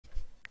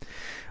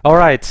All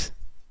right.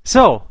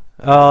 So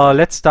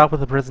let's start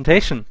with the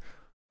presentation.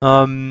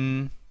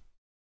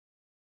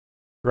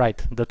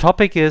 Right. The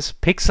topic is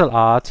pixel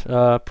art,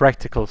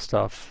 practical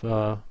stuff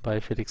by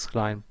Felix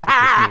Klein.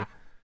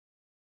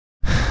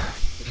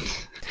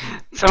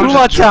 Two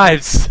more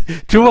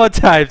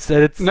times,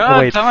 and it's no.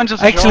 Wait. Someone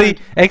just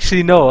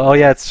Actually, no. Oh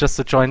yeah, it's just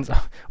a join.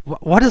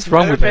 What is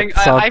wrong with that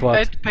soundboard?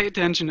 I pay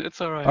attention.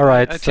 It's alright. All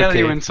right. I tell okay.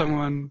 you when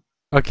someone.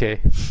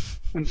 Okay.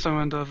 When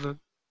someone does it.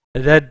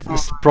 That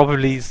is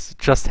probably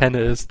just Hannah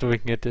is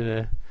doing it,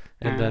 and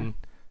then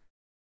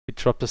we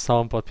dropped the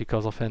soundboard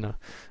because of Hannah.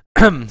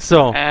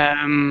 So.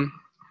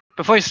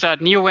 Before you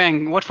start, Neo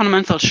Wang, what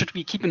fundamentals should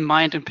we keep in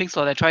mind in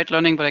Pixelart? I tried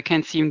learning, but I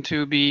can't seem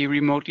to be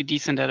remotely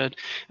decent at it.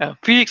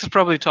 Felix is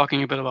probably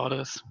talking a bit about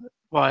this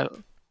while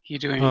he's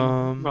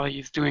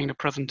doing the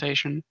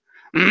presentation.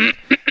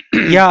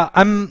 Yeah,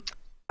 I'm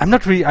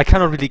not really. I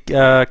cannot really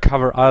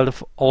cover all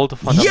the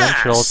fundamentals.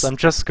 Yes! I'm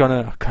just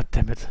gonna. Oh, God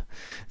damn it!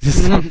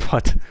 This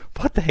soundboard.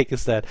 What the heck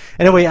is that?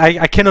 Anyway,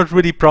 I cannot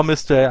really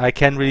promise that I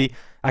can't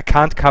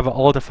cover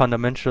all the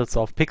fundamentals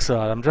of pixel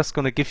art. I'm just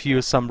gonna give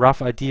you some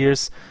rough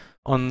ideas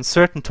on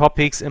certain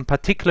topics, in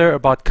particular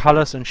about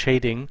colors and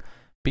shading,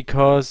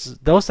 because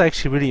those are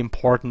actually really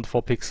important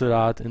for pixel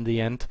art in the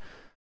end.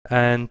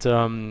 And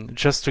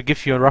just to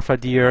give you a rough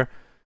idea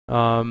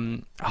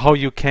how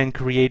you can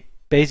create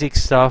basic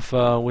stuff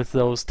with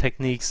those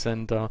techniques,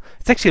 and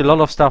it's actually a lot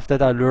of stuff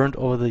that I learned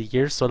over the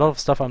years. So a lot of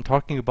stuff I'm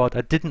talking about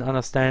I didn't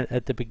understand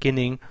at the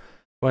beginning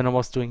when I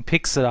was doing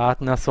pixel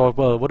art, and I thought,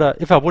 well,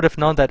 if I would have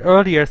known that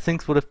earlier,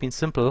 things would have been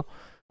simple.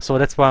 So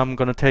that's why I'm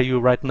gonna tell you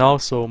right now,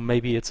 so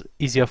maybe it's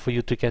easier for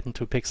you to get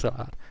into pixel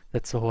art.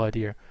 That's the whole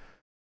idea.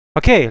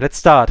 Okay, let's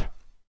start.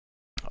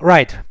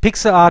 Right,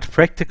 pixel art,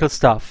 practical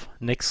stuff.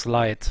 Next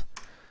slide.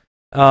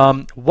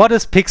 What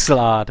is pixel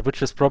art?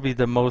 Which is probably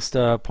the most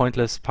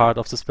pointless part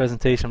of this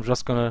presentation. I'm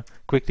just gonna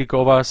quickly go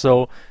over.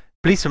 So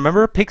please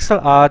remember, pixel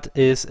art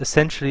is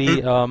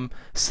essentially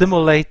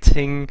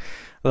simulating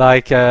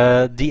like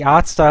the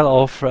art style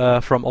of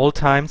from old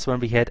times when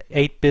we had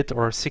 8-bit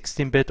or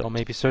 16-bit or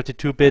maybe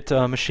 32-bit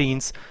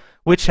machines,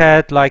 which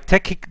had like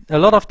a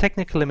lot of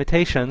technical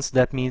limitations.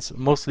 That means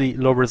mostly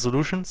low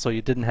resolution, so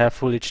you didn't have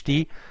full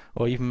HD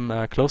or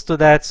even close to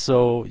that.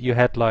 So you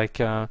had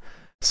like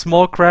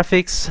small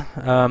graphics.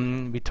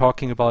 We're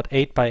talking about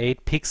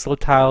 8x8 pixel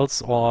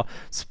tiles or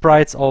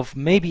sprites of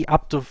maybe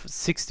up to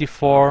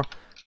 64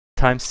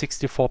 times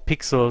 64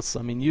 pixels.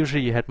 I mean,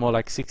 usually you had more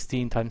like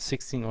 16 times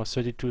 16 or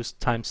 32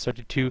 times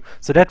 32.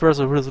 So that was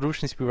the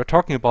resolutions we were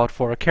talking about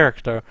for a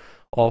character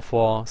or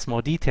for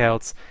small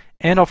details.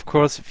 And of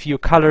course, few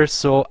colors.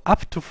 So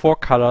up to 4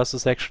 colors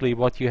is actually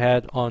what you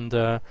had on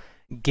the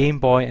Game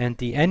Boy and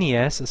the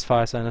NES, as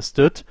far as I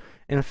understood.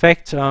 In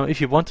fact,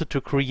 if you wanted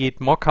to create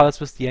more colors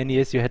with the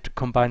NES, you had to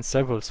combine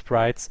several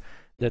sprites.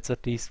 That's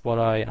at least what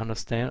I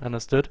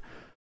understood.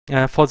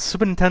 For the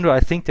Super Nintendo,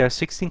 I think there are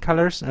 16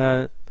 colors.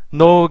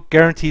 No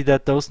guarantee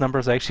that those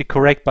numbers are actually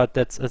correct, but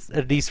that's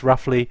at least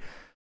roughly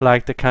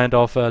like the kind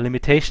of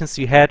limitations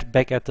you had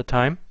back at the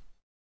time.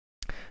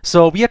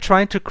 So we are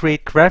trying to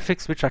create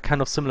graphics which are kind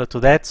of similar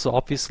to that. So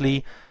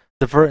obviously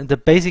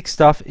the basic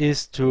stuff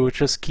is to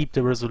just keep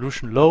the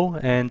resolution low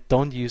and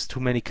don't use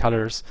too many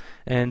colors,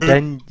 and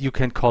then you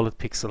can call it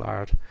pixel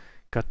art.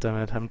 God damn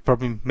it!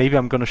 Maybe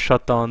I'm gonna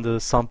shut down the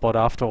soundboard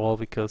after all,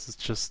 because it's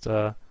just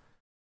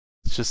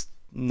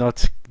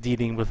not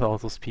dealing with all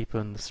those people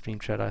in the stream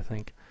chat, I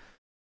think.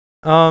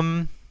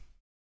 No,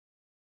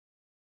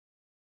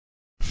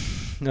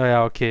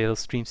 yeah, okay, the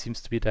stream seems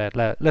to be dead.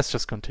 Let's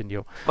just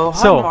continue. Oh,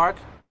 hi, Mark.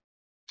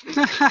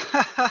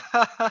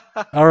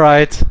 All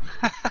right.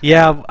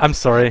 Yeah, I'm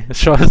sorry.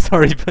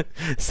 Sorry, but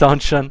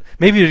Soundshan.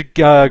 Maybe you're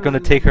gonna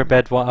take her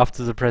bed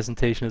after the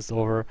presentation is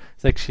over.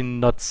 It's actually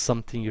not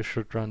something you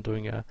should run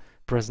doing a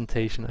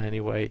presentation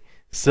anyway.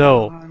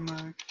 So.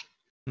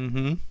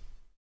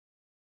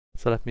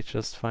 So let me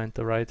just find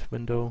the right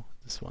window.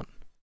 This one.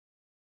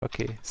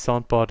 Okay,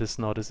 soundboard is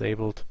now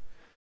disabled.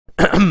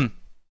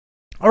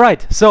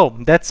 Alright, so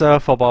that's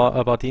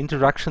about the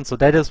introduction. So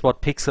that is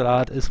what pixel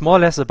art is more or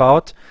less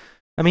about.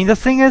 I mean, the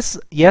thing is,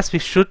 yes, we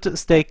should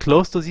stay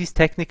close to these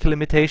technical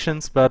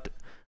limitations, but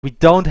we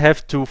don't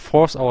have to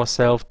force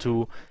ourselves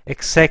to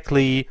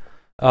exactly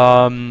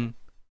fulfill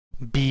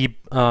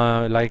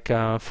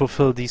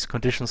these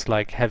conditions,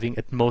 like having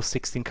at most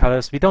 16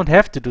 colors. We don't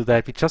have to do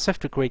that. We just have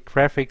to create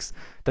graphics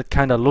that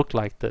kind of look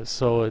like this.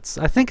 So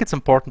I think it's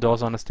important to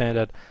also understand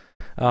that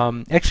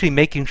actually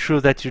making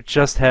sure that you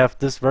just have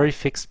this very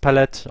fixed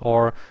palette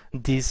or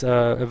these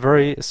a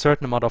very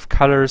certain amount of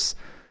colors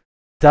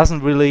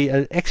doesn't really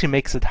actually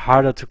makes it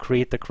harder to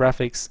create the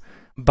graphics,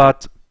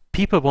 but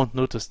people won't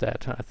notice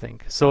that, I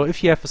think. So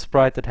if you have a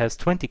sprite that has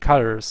 20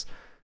 colors,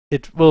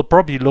 it will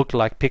probably look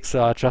like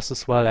pixel art just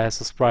as well as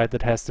a sprite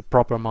that has the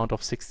proper amount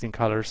of 16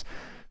 colors,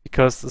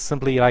 because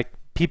simply like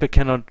people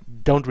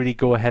don't really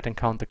go ahead and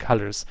count the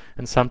colors,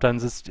 and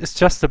sometimes it's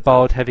just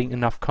about having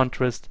enough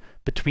contrast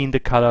between the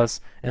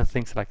colors and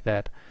things like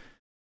that.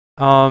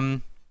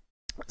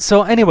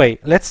 So anyway,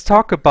 let's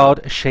talk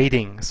about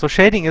shading. So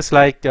shading is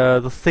like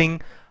the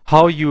thing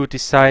how you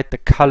decide the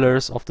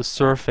colors of the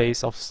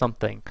surface of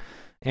something.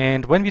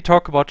 And when we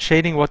talk about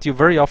shading, what you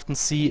very often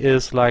see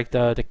is like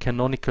the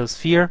canonical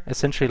sphere,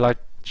 essentially like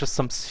just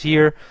some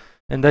sphere,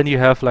 and then you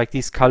have like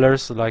these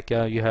colors, like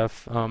you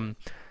have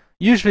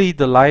usually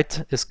the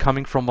light is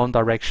coming from one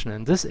direction.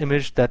 In this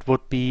image, that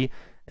would be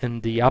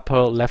in the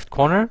upper left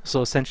corner,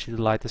 so essentially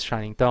the light is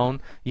shining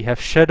down. You have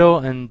shadow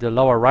in the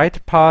lower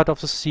right part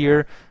of the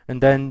sphere,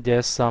 and then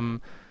there's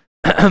some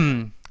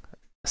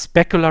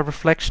specular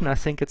reflection, I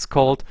think it's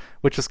called,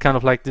 which is kind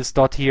of like this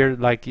dot here,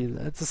 like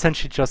it's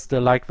essentially just the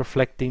light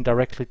reflecting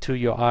directly to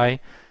your eye.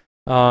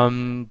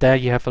 There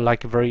you have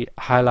like a very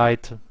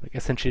highlight, like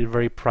essentially a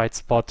very bright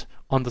spot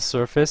on the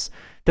surface.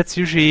 That's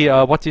usually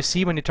what you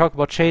see when you talk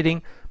about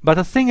shading. But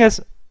the thing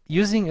is,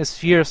 using a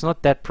sphere is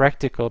not that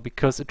practical,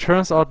 because it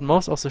turns out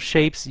most of the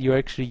shapes you're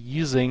actually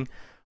using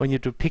when you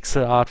do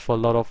pixel art for a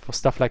lot of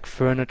stuff like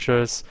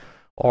furnitures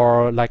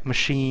or like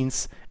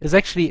machines is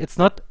actually it's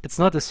not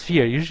a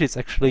sphere. Usually it's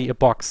actually a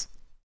box.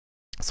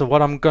 So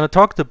what I'm gonna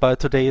talk about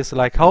today is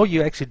like how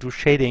you actually do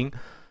shading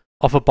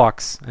of a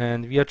box,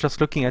 and we are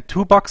just looking at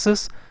two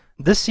boxes.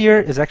 This here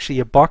is actually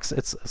a box.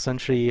 It's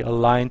essentially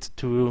aligned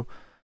to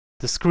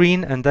the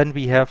screen, and then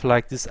we have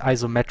like this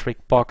isometric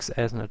box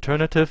as an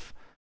alternative,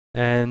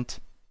 and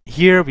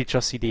here we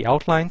just see the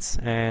outlines,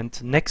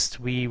 and next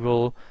we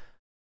will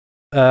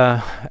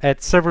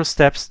add several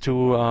steps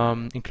to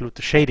include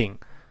the shading.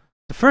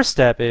 The first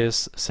step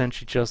is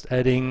essentially just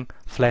adding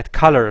flat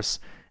colors,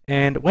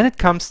 and when it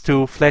comes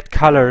to flat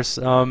colors,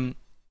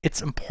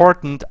 it's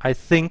important, I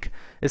think,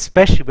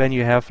 especially when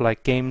you have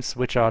like games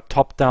which are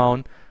top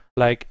down,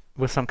 like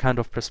with some kind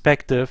of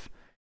perspective,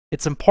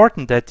 it's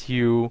important that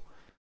you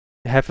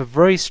have a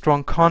very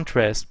strong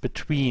contrast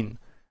between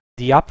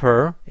the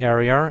upper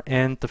area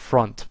and the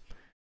front.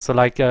 So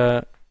like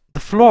the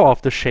floor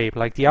of the shape,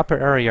 like the upper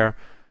area,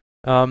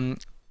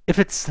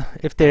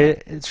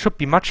 it should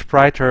be much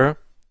brighter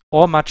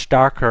or much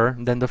darker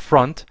than the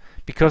front,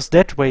 because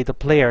that way the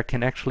player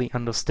can actually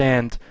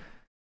understand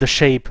the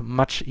shape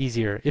much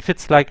easier. If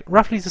it's like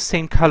roughly the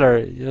same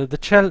color,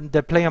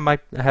 the player might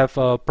have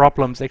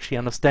problems actually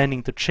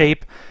understanding the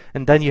shape,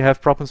 and then you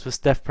have problems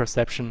with depth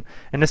perception.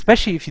 And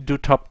especially if you do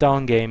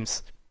top-down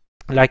games,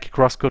 like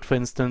Crosscode for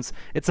instance,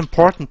 it's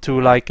important to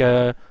like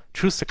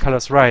choose the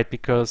colors right,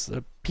 because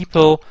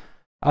people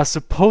are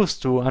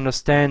supposed to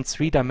understand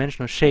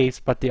three-dimensional shapes,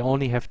 but they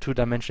only have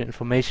two-dimensional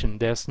information.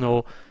 There's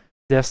no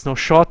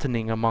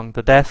shortening among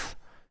the depth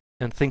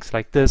and things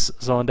like this,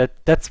 so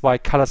that's why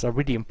colors are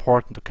really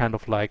important to kind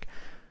of like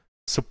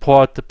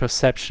support the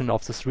perception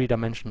of the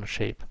three-dimensional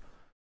shape.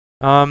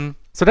 So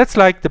that's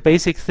like the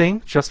basic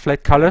thing, just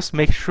flat colors.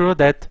 Make sure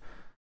that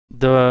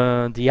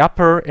the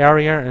upper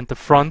area and the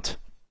front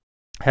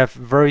have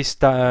very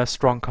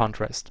strong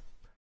contrast.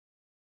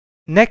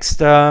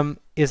 Next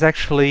is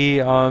actually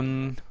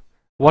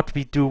what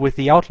we do with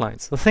the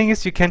outlines. The thing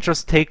is, you can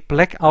just take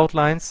black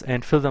outlines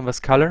and fill them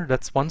with color.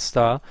 That's one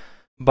style.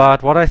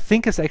 But what I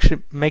think is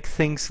actually make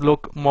things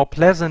look more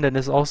pleasant, and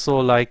is also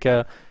like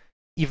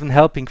even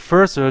helping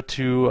further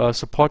to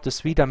support the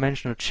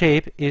three-dimensional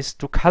shape, is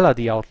to color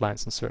the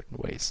outlines in certain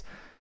ways.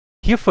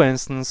 Here, for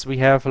instance, we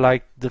have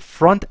like the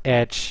front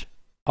edge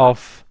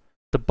of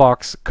the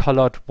box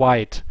colored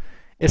white.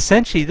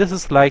 Essentially, this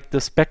is like the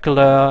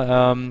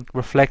specular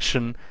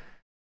reflection,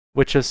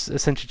 which is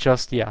essentially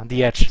just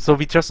the edge. So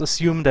we just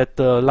assume that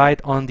the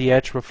light on the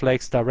edge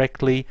reflects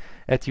directly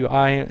at your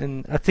eye,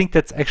 and I think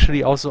that's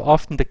actually also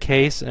often the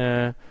case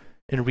in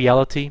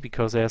reality,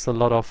 because there's a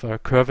lot of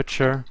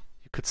curvature,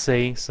 you could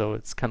say. So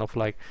it's kind of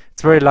like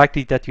it's very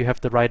likely that you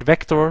have the right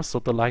vector, so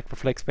the light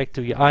reflects back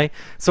to your eye.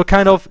 So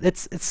kind of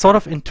it's sort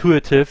of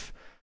intuitive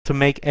to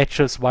make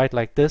edges white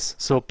like this,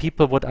 so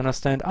people would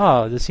understand,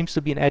 there seems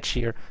to be an edge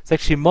here. It's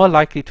actually more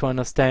likely to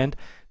understand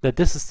that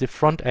this is the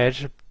front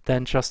edge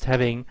than just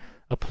having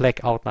a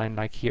black outline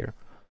like here.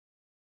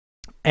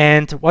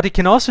 And what you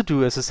can also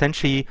do is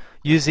essentially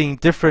using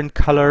different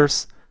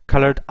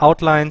colored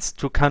outlines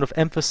to kind of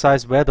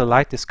emphasize where the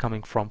light is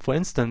coming from. For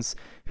instance,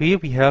 here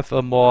we have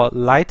a more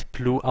light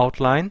blue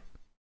outline,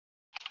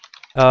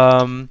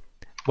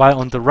 while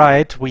on the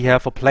right we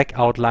have a black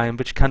outline,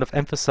 which kind of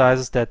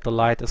emphasizes that the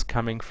light is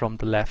coming from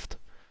the left.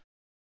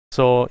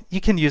 So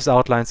you can use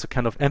outlines to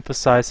kind of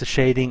emphasize the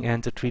shading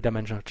and the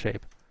three-dimensional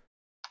shape.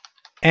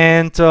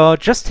 And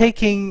just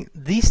taking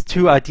these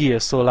two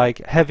ideas, so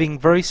like having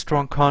very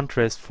strong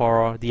contrast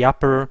for the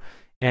upper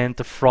and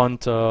the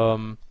front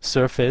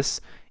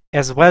surface,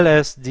 as well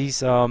as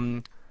these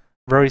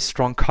very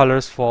strong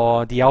colors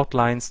for the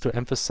outlines to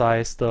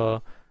emphasize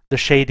the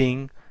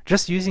shading.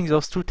 Just using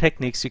those two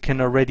techniques, you can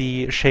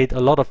already shade a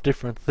lot of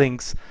different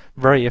things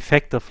very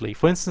effectively.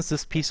 For instance,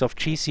 this piece of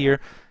cheese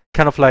here,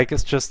 kind of like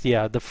it's just,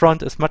 the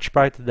front is much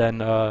brighter than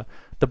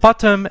the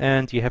bottom,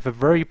 and you have a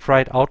very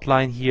bright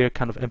outline here,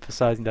 kind of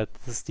emphasizing that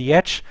this is the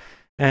edge.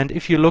 And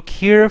if you look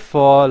here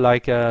for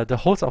like the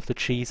holes of the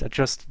cheese, I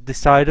just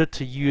decided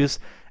to use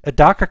a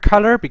darker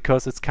color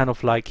because it's kind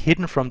of like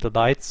hidden from the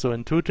light, so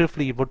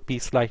intuitively it would be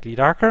slightly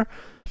darker.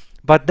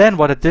 But then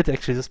what I did,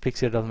 actually this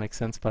picture doesn't make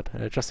sense, but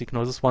just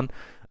ignore this one.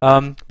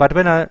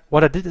 But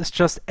what I did is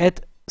just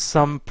add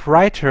some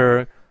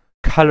brighter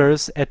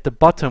colors at the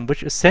bottom,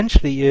 which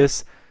essentially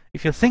is,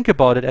 if you think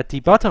about it, at the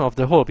bottom of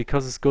the hole,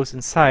 because it goes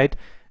inside,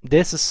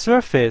 there's a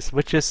surface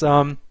which is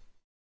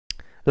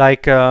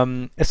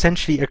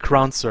essentially a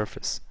ground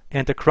surface.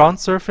 And the ground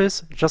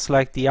surface, just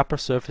like the upper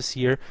surface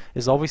here,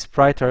 is always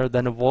brighter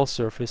than a wall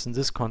surface in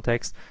this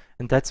context,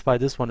 and that's why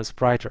this one is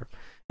brighter.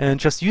 And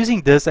just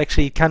using this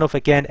actually kind of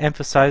again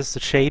emphasizes the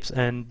shapes,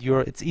 and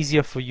it's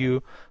easier for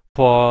you,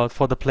 for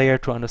the player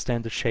to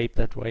understand the shape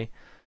that way.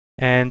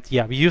 And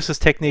yeah, we use this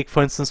technique,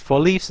 for instance, for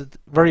leaves. It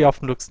very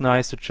often looks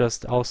nice to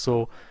just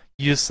also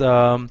use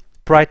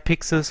bright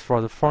pixels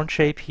for the front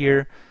shape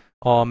here,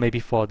 or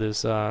maybe for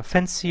this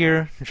fence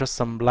here, just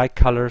some light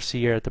colors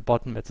here at the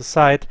bottom, at the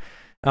side.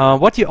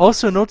 What you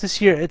also notice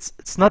here,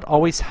 it's not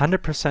always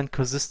 100%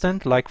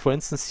 consistent. Like for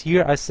instance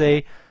here I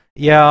say,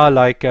 yeah,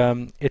 like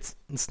it's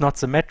not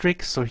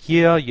symmetric. So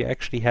here you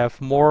actually have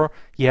more,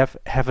 you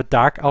have a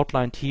dark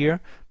outline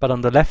here, but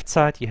on the left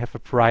side you have a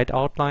bright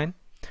outline.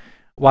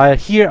 While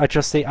here I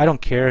just say I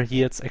don't care,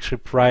 here it's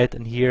actually bright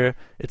and here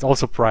it's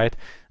also bright.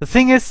 The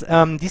thing is,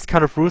 these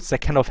kind of rules, they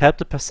kind of help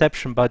the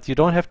perception, but you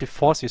don't have to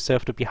force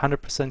yourself to be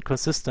 100%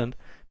 consistent,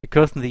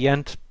 because in the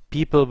end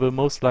people will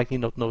most likely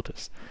not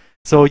notice.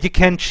 So you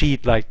can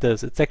cheat like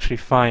this, it's actually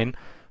fine.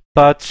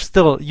 But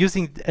still,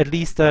 using at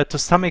least to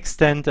some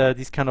extent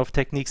these kind of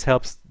techniques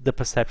helps the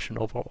perception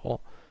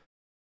overall.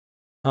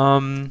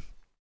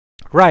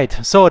 Right,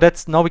 so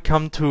now we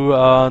come to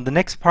the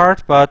next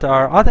part, but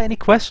are there any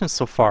questions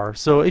so far?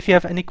 So if you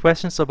have any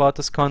questions about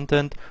this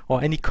content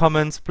or any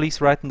comments,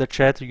 please write in the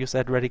chat or use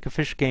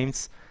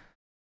 @RadicalFishGames.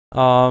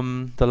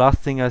 The last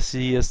thing I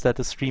see is that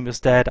the stream is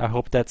dead. I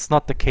hope that's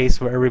not the case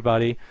for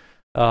everybody.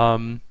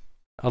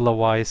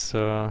 Otherwise,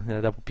 yeah,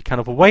 that would be kind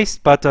of a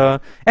waste. But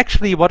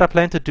actually, what I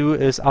plan to do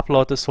is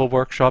upload this whole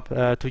workshop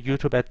to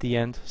YouTube at the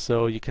end,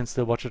 so you can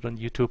still watch it on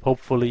YouTube,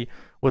 hopefully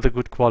with a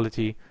good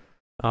quality.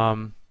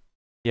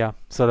 Yeah,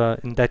 so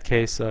in that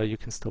case, you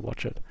can still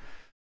watch it.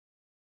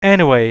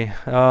 Anyway,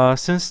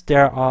 since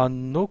there are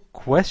no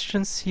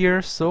questions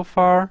here so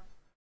far,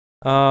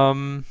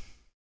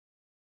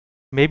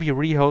 maybe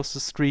rehost the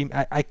stream.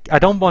 I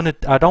don't want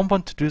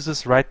to do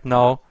this right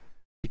now,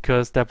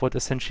 because that would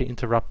essentially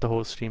interrupt the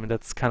whole stream, and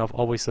that's kind of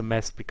always a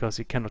mess because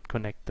you cannot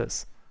connect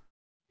this.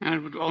 And it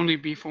would only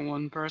be for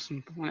one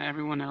person when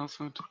everyone else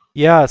would.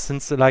 Yeah,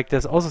 since like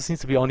there's also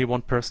seems to be only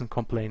one person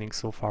complaining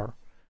so far,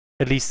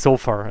 at least so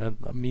far.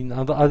 I mean,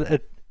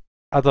 other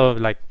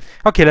like,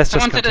 okay, let's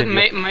just continue.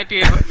 Someone said it might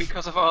be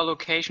because of our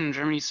location in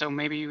Germany, so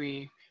maybe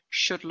we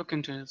should look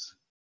into this.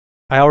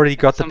 I already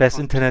got the best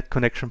internet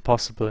connection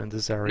possible in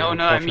this area. No,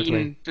 I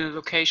mean the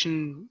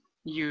location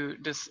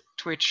this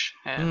Twitch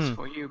has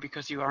for you,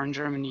 because you are in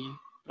Germany,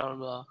 blah blah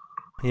blah.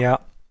 Yeah.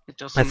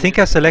 I think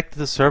I selected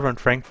the server in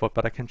Frankfurt,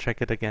 but I can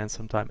check it again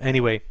sometime.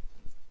 Anyway.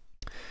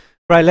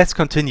 Right, let's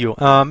continue.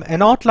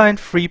 An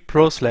outline-free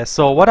process.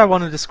 So what I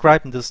want to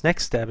describe in this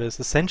next step is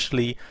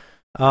essentially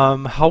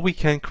how we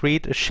can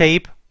create a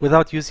shape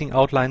without using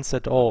outlines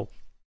at all.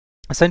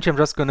 Essentially, I'm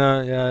just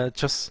gonna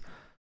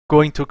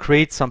going to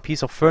create some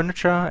piece of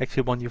furniture,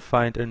 actually one you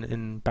find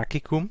in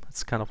Bakikum.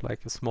 It's kind of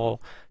like a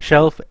small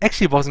shelf.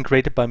 Actually, it wasn't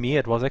created by me,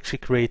 it was actually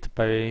created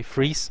by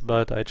Freeze,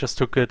 but I just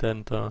took it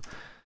and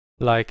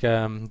I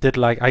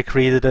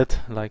created it,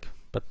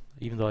 but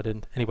even though I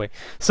didn't. Anyway,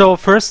 so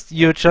first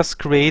you just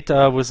create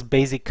with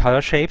basic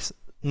color shapes,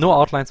 no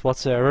outlines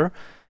whatsoever.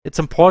 It's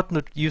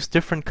important to use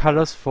different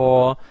colors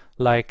for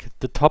like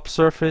the top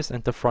surface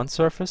and the front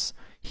surface.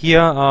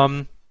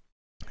 Here,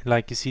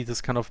 like you see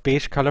this kind of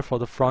beige color for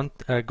the front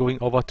going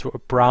over to a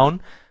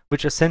brown,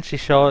 which essentially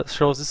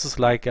shows this is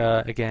like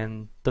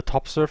again the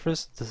top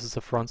surface, this is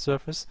the front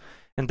surface,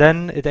 and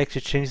then it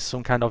actually changes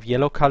some kind of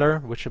yellow color,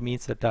 which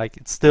means that like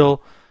it's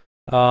still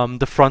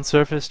the front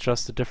surface,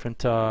 just a different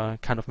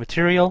kind of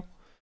material.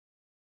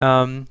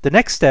 The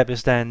next step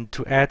is then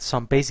to add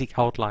some basic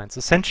outlines.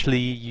 Essentially,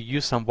 you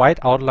use some white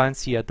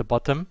outlines here at the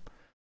bottom,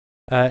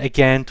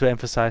 again to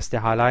emphasize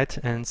the highlight,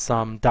 and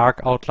some dark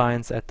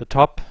outlines at the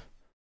top,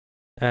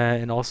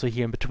 and also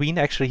here in between.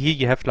 Actually, here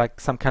you have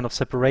like some kind of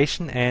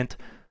separation, and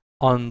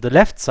on the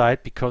left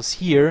side, because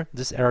here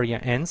this area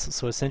ends,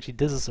 so essentially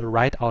this is a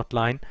right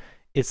outline,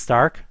 it's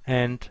dark,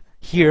 and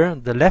here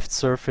the left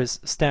surface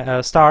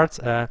starts,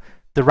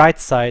 the right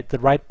side, the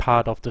right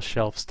part of the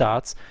shelf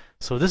starts.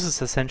 So this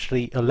is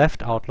essentially a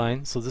left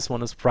outline, so this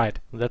one is bright.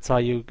 That's how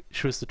you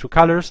choose the two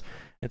colors.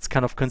 It's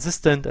kind of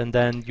consistent, and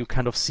then you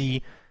kind of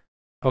see,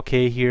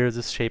 okay, here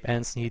this shape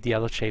ends and here the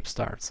other shape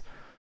starts.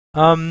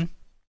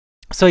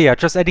 So yeah,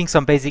 just adding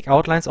some basic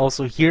outlines.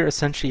 Also here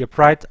essentially a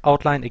bright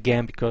outline,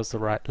 again because the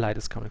right light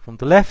is coming from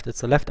the left,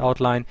 it's a left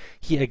outline.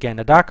 Here again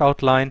a dark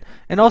outline,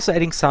 and also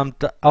adding some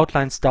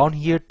outlines down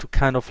here to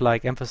kind of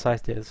like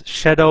emphasize there's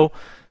shadow.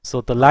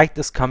 So the light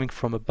is coming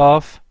from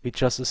above. We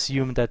just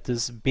assume that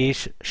this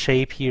beige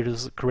shape here,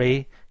 this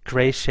gray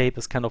shape,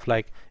 is kind of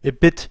like a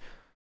bit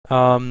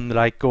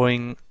like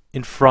going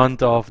in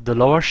front of the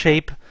lower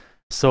shape.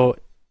 So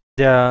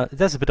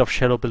there's a bit of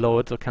shadow below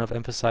it that kind of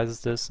emphasizes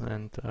this,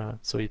 and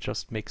so you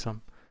just make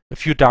some a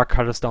few dark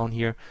colors down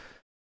here.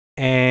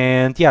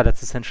 And yeah,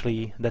 that's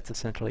essentially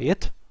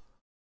it.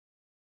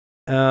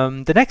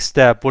 The next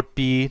step would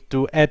be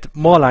to add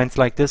more lines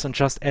like this and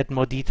just add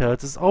more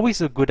details. It's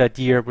always a good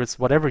idea with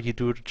whatever you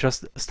do to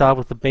just start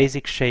with the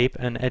basic shape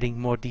and adding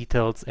more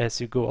details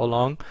as you go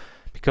along,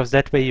 because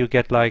that way you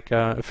get like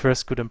a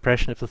first good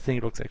impression if the thing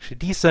looks actually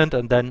decent,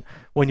 and then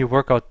when you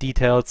work out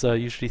details,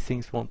 usually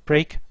things won't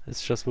break.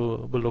 It's just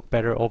will look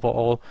better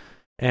overall.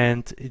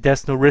 And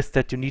there's no risk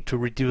that you need to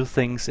redo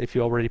things if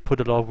you already put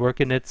a lot of work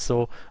in it.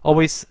 So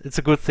always, it's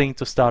a good thing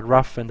to start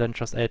rough and then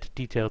just add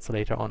details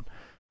later on.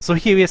 So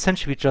here we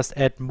essentially just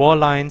add more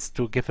lines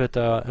to give it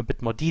a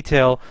bit more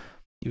detail.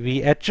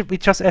 We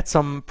just add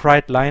some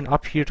bright line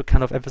up here to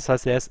kind of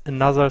emphasize there's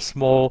another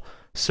small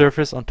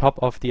surface on top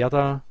of the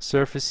other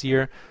surface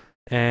here.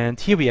 And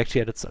here we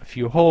actually added a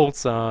few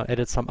holes,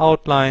 added some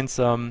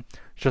outlines,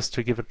 just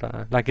to give it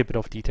like a bit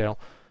of detail.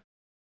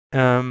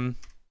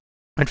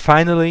 And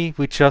finally,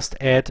 we just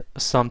add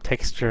some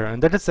texture.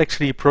 And that is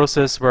actually a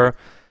process where,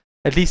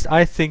 at least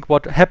I think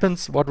what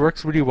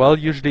works really well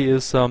usually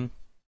is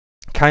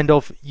kind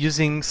of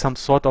using some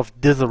sort of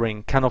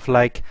dithering, kind of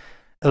like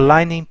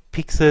aligning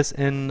pixels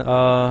in,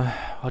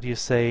 how do you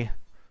say?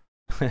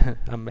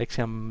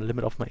 I'm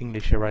limit of my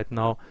English here right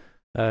now.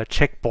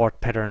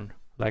 Checkboard pattern,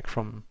 like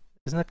from,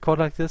 isn't that called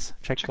like this?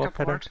 Checkerboard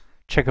pattern?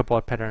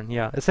 Checkerboard pattern,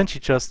 yeah. Essentially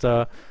just,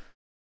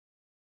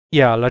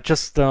 yeah, like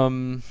just,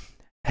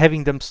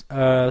 having them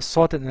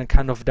sorted in a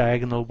kind of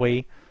diagonal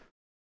way,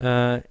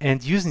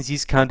 and using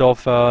these kind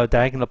of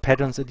diagonal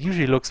patterns, it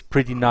usually looks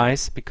pretty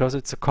nice because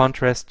it's a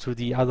contrast to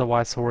the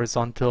otherwise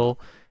horizontal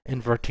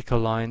and vertical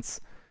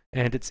lines,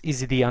 and it's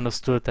easily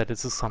understood that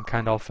this is some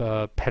kind of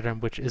pattern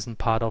which isn't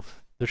part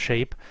of the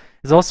shape.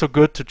 It's also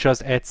good to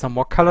just add some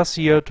more colors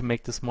here to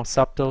make this more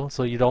subtle,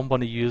 so you don't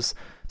want to use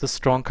the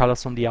strong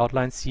colors from the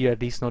outlines here,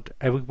 at least not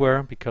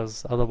everywhere,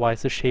 because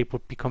otherwise the shape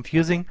would be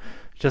confusing.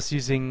 Just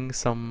using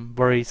some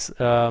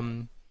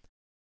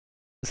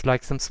it's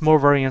like some small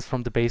variants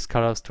from the base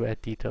colors to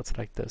add details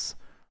like this.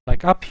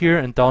 Like up here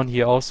and down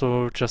here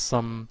also just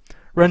some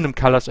random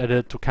colors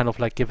added to kind of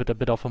like give it a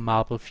bit of a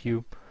marble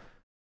view,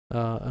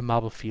 a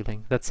marble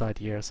feeling. That's the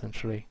idea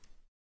essentially.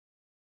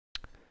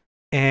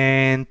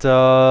 And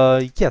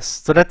yes,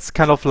 so that's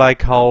kind of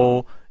like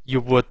how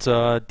you would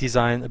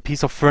design a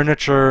piece of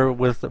furniture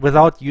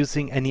without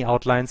using any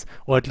outlines,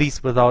 or at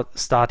least without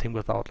starting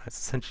with outlines.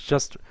 Essentially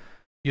just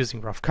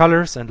using rough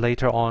colors and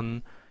later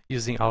on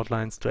using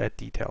outlines to add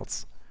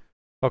details.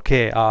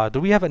 Okay, do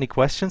we have any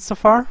questions so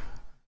far?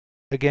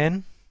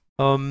 Again?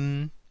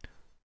 Yeah,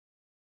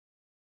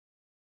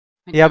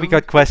 we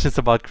got questions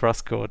about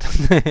crosscode.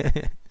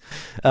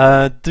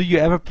 Do you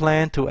ever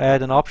plan to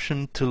add an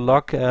option to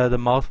lock the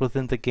mouse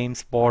within the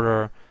game's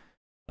border?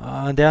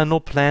 There are no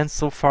plans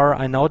so far.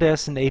 I know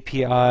there's an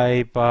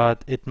API,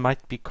 but it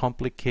might be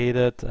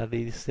complicated. At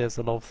least there's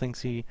a lot of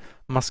things we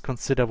must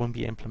consider when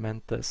we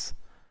implement this.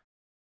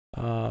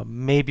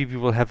 Maybe we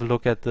will have a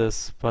look at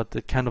this, but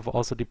it kind of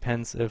also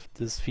depends if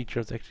this feature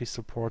is actually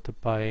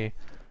supported by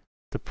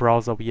the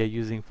browser we are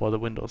using for the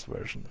Windows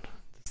version.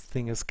 This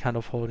thing is kind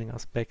of holding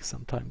us back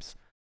sometimes.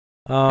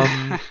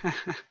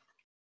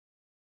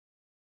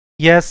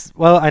 Yes,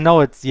 well, I know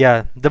it's,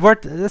 yeah, the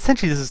word,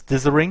 essentially this is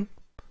dithering.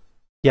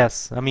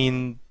 Yes, I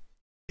mean,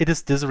 it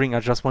is dithering. I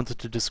just wanted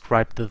to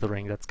describe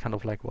dithering. That's kind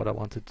of like what I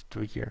wanted to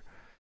do here.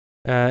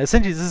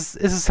 Essentially, this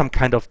is some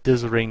kind of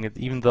dithering,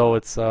 even though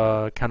it's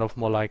kind of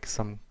more like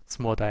some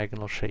small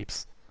diagonal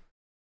shapes.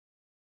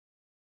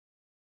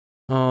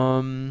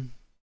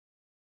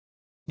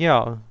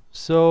 Yeah,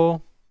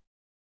 so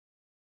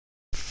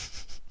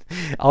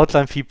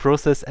outline free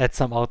process, add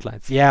some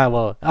outlines. Yeah,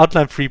 well,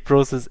 outline free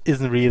process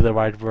isn't really the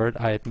right word,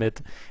 I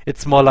admit.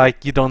 It's more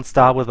like you don't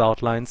start with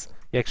outlines,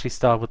 you actually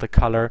start with the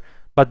color.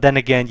 But then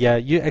again, yeah,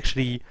 you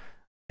actually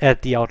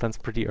add the outlines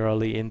pretty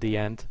early in the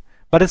end.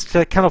 But it's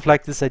kind of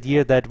like this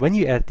idea that when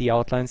you add the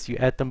outlines, you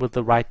add them with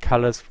the right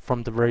colors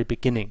from the very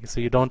beginning. So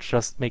you don't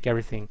just make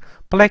everything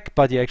black,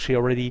 but you actually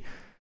already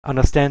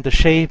understand the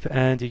shape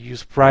and you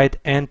use bright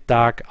and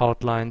dark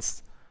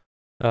outlines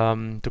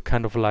to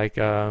kind of like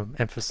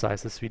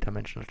emphasize the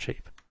three-dimensional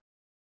shape.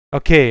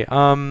 Okay,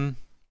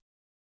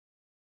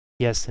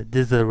 yes,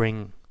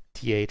 dithering.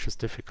 TH is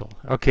difficult.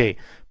 Okay,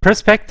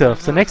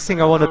 perspective. The next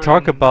thing I want to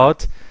talk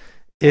about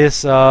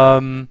is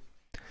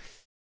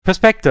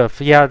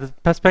perspective. Yeah, the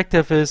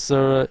perspective is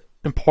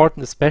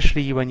important,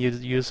 especially when you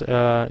use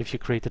if you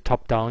create a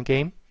top-down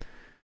game.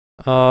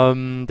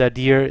 The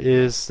idea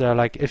is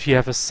like if you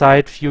have a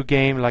side view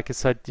game, like a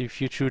side view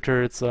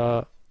shooter, it's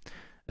a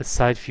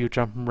side view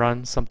jump and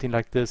run, something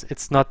like this.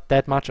 It's not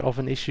that much of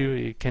an issue.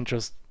 You can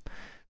just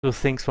do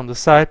things from the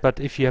side. But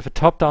if you have a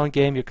top-down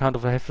game, you kind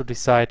of have to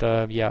decide,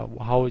 yeah,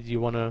 how you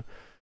want to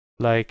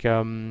like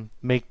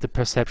make the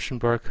perception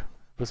work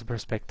with the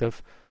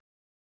perspective.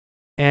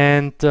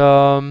 And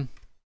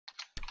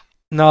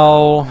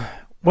now,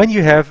 when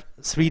you have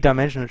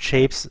three-dimensional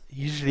shapes,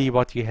 usually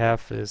what you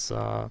have is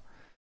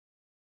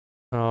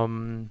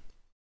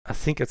I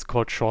think it's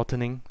called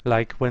shortening.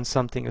 Like when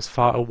something is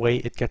far away,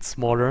 it gets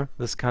smaller.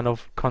 This kind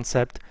of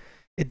concept.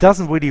 it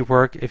doesn't really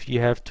work if you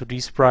have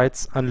 2D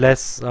sprites,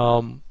 unless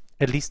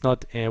at least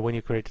not when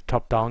you create a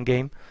top-down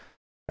game.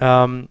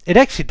 It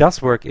actually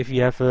does work if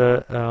you have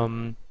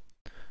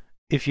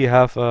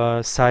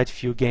a side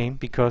view game,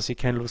 because you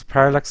can lose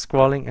parallax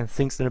scrolling and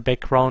things in the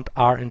background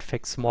are in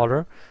fact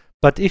smaller.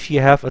 But if you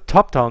have a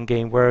top-down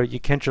game where you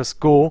can just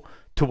go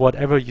to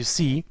whatever you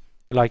see,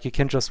 like you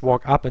can just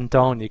walk up and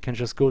down, you can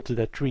just go to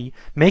that tree,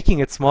 making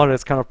it smaller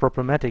is kind of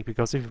problematic,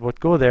 because if you would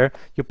go there,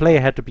 your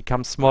player had to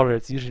become smaller.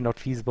 It's usually not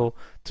feasible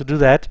to do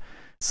that.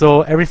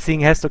 So everything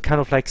has to kind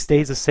of like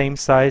stay the same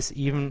size,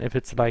 even if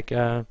it's like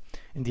in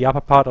the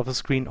upper part of the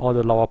screen or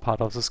the lower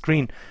part of the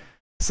screen.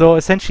 So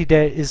essentially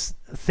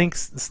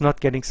things is not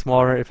getting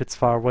smaller if it's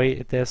far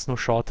away. There's no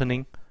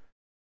shortening.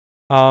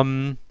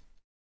 The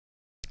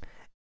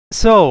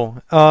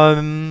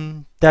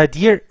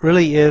idea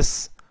really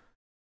is,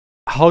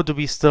 how do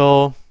we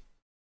still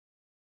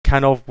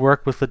kind of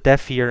work with the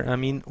depth here? I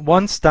mean,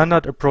 one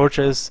standard approach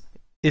is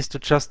to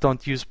just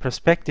don't use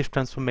perspective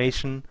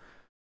transformation,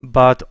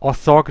 but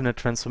orthogonal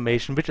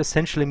transformation, which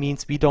essentially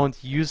means we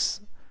don't use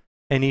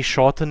any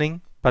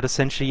shortening, but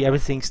essentially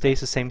everything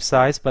stays the same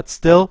size, but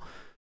still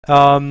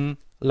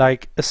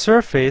like a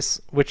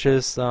surface, which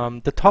is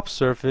the top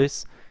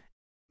surface,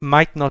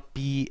 might not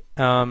be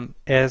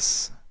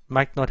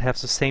might not have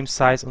the same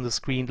size on the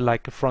screen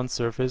like a front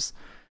surface.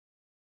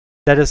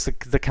 That is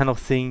the kind of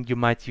thing you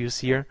might use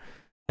here.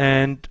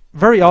 And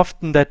very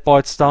often that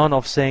boils down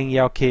of saying,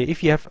 yeah, okay,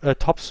 if you have a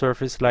top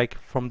surface like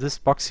from this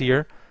box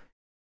here,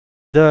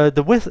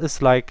 the width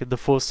is like the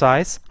full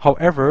size,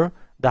 however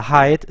the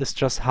height is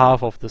just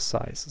half of the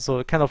size.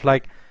 So kind of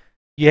like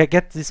you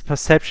get this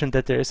perception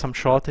that there is some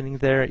shortening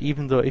there,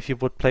 even though if you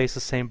would place the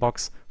same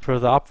box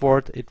further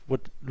upward, it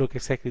would look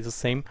exactly the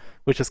same,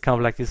 which is kind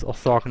of like this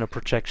orthogonal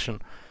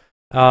projection.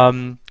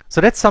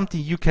 So that's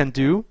something you can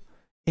do.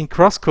 In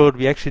Crosscode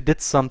we actually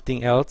did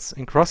something else.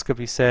 In Crosscode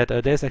we said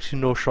there's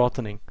actually no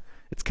shortening.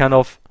 It's kind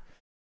of,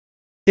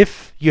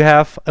 if you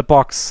have a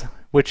box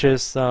which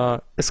is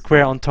a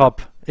square on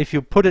top, if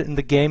you put it in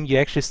the game, you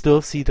actually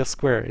still see the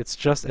square. It's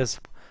just as,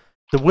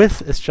 the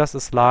width is just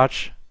as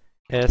large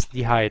as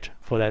the height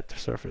for that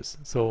surface.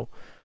 So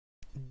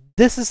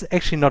this is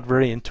actually not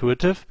very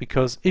intuitive,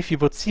 because if you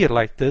would see it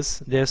like this,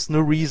 there's no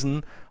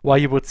reason why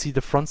you would see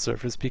the front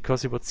surface,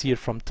 because you would see it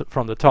from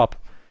the top.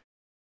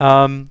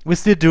 We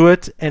still do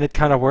it, and it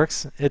kind of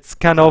works. It's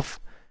kind of,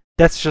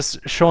 that's just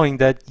showing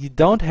that you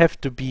don't have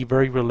to be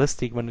very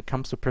realistic when it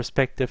comes to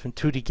perspective in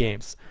 2D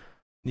games.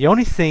 The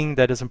only thing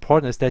that is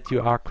important is that you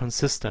are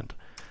consistent.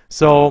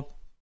 So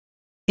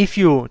if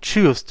you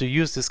choose to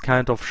use this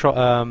kind of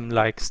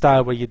like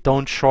style where you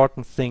don't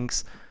shorten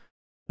things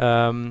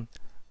in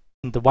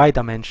the Y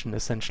dimension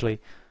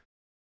essentially,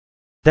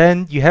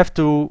 then you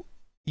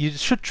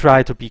should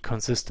try to be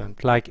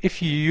consistent. Like if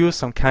you use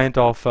some kind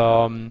of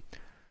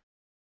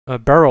a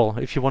barrel,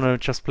 if you want to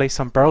just place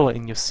some barrel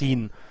in your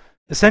scene,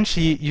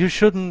 essentially you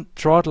shouldn't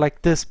draw it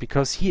like this,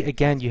 because here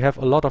again you have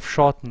a lot of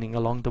shortening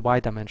along the Y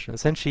dimension.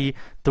 Essentially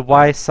the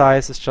Y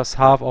size is just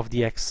half of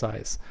the X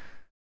size.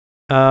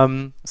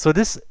 So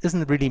this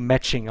isn't really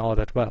matching all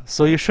that well.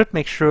 So you should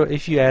make sure,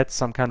 if you add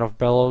some kind of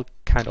barrel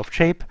kind of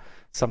shape,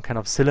 some kind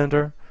of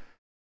cylinder,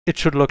 it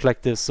should look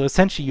like this. So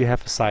essentially you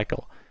have a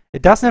cycle.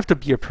 It doesn't have to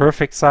be a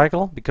perfect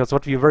cycle, because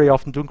what we very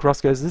often do in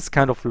Crosscode is this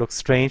kind of looks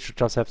strange to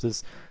just have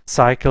this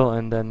cycle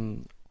and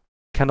then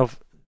kind of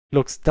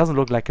doesn't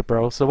look like a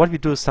barrel. So what we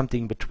do is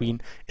something in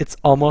between. It's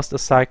almost a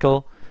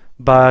cycle,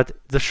 but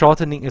the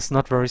shortening is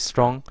not very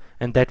strong,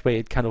 and that way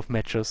it kind of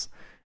matches.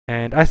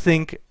 And I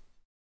think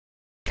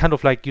kind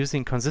of like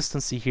using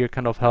consistency here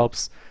kind of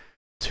helps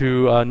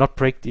to not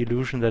break the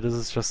illusion that this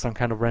is just some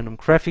kind of random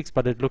graphics,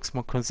 but it looks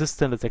more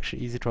consistent. It's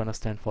actually easy to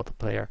understand for the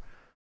player.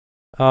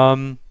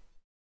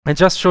 And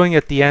just showing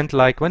at the end,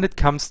 like when it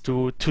comes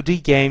to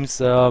 2D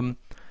games,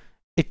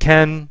 it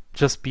can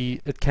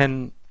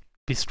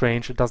be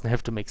strange. It doesn't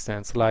have to make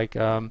sense. Like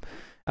I'm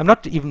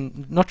not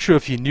sure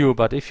if you knew,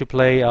 but if you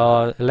play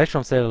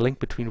Legend of Zelda: Link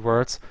Between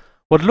Worlds,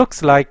 what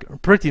looks like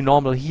pretty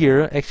normal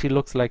here actually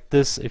looks like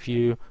this if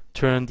you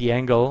turn the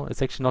angle.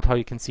 It's actually not how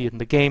you can see it in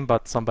the game,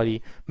 but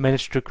somebody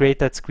managed to create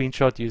that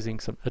screenshot using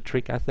a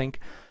trick, I think.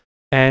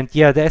 And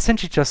yeah, they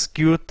essentially just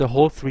skewed the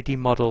whole 3D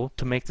model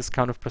to make this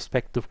kind of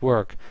perspective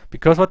work.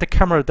 Because what the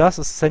camera does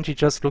is essentially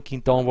just looking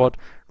downward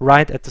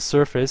right at the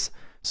surface.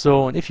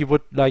 So, and if you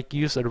would like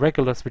use a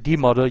regular 3D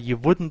model, you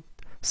wouldn't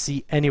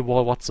see any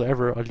wall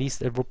whatsoever, or at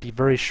least it would be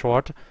very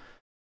short.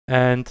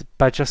 And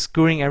by just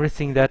skewing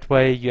everything that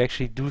way, you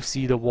actually do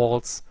see the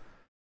walls,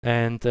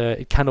 and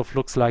it kind of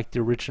looks like the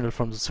original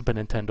from the Super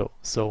Nintendo.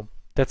 So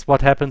that's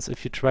what happens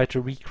if you try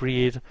to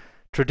recreate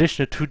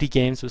traditional 2D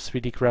games with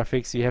 3D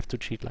graphics. You have to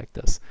cheat like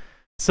this.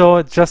 So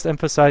it's just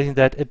emphasizing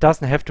that it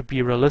doesn't have to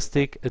be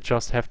realistic, it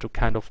just have to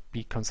kind of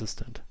be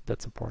consistent.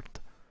 That's important.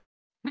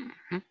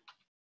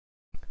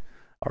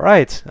 All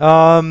right.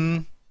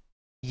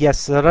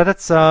 Yes,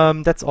 that's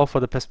all for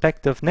the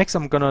perspective. Next,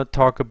 I'm gonna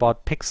talk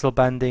about pixel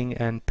banding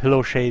and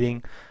pillow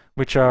shading,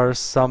 which are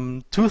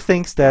two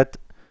things that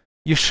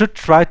you should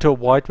try to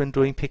avoid when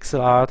doing pixel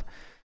art.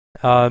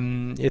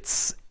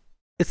 It's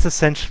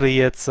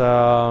essentially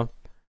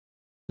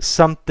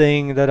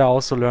something that I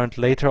also learned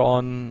later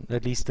on.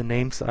 At least the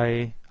names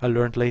I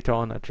learned later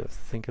on. I just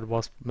think it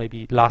was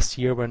maybe last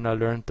year when I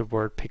learned the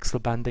word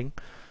pixel banding.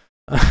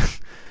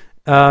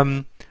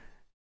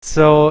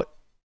 So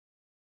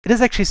it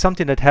is actually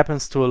something that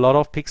happens to a lot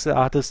of pixel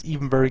artists,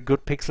 even very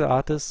good pixel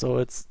artists. So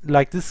it's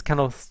like this kind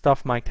of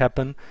stuff might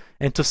happen.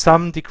 And to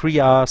some degree,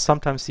 I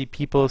sometimes see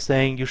people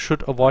saying you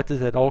should avoid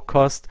it at all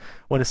costs,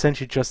 when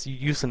essentially just you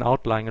use an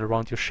outline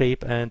around your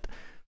shape. And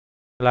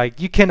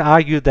like you can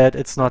argue that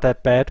it's not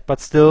that bad, but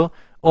still,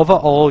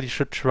 overall, you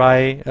should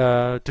try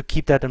to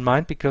keep that in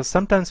mind, because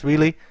sometimes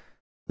really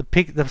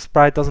the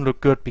sprite doesn't look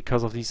good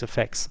because of these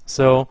effects.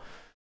 So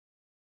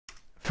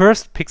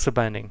first, pixel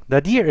banding. The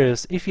idea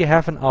is, if you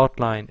have an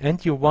outline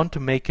and you want to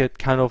make it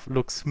kind of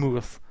look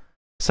smooth,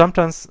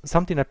 sometimes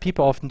something that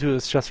people often do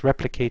is just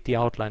replicate the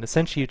outline.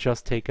 Essentially, you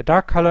just take a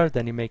dark color,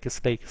 then you make a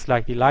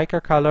slightly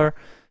lighter color,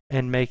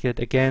 and make it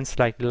again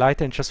slightly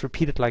lighter, and just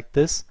repeat it like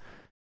this.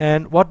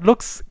 And what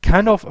looks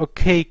kind of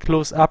okay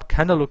close up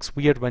kind of looks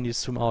weird when you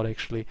zoom out,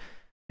 actually.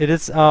 It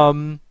is,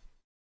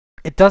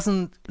 it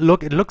doesn't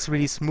look, it looks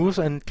really smooth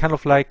and kind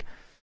of like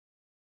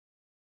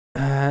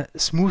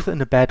smooth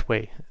in a bad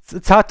way.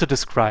 It's hard to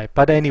describe,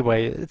 but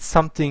anyway, it's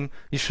something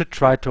you should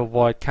try to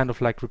avoid, kind of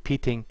like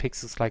repeating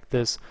pixels like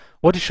this.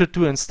 What you should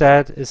do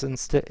instead is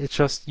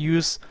just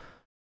use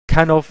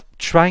kind of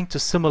trying to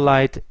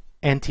simulate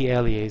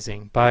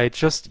anti-aliasing by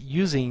just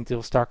using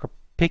those darker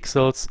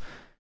pixels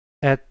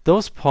at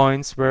those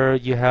points where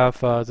you have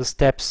the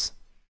steps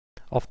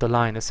of the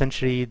line.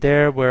 Essentially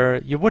there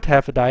where you would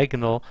have a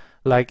diagonal,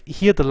 like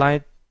here the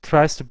line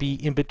tries to be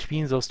in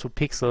between those two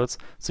pixels,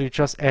 so you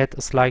just add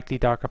a slightly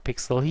darker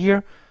pixel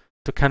here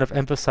to kind of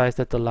emphasize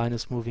that the line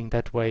is moving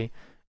that way.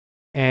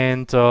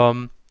 And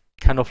kind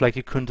of like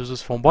you can do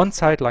this from one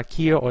side like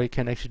here, or you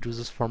can actually do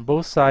this from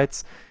both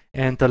sides,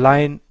 and the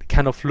line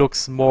kind of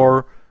looks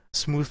more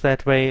smooth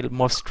that way,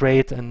 more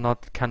straight, and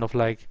not kind of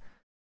like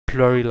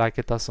blurry like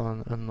it does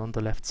on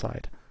the left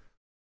side.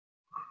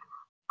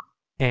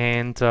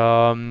 And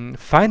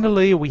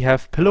finally, we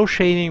have pillow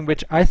shading,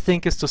 which I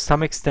think is to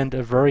some extent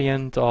a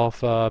variant of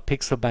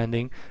pixel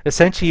banding.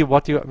 Essentially,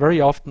 what you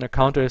very often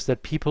encounter is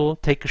that people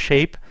take a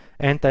shape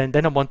and then they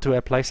want to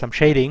apply some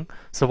shading.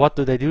 So what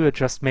do? They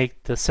just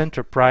make the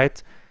center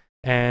bright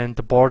and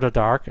the border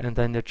dark, and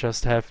then you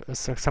just have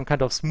some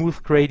kind of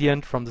smooth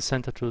gradient from the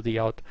center to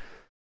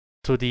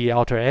the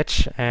outer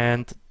edge,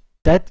 and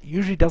that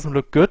usually doesn't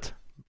look good.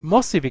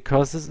 Mostly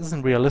because this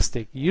isn't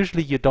realistic.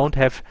 Usually you don't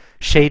have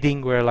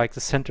shading where like the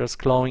center is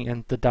glowing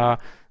and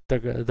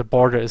the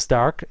border is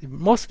dark.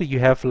 Mostly you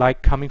have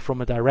light coming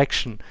from a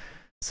direction.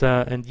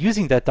 So, and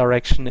using that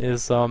direction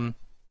is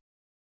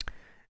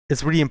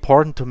really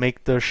important to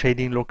make the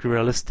shading look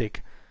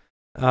realistic.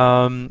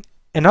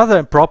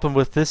 Another problem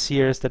with this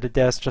here is that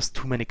there's just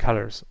too many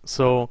colors.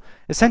 So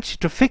essentially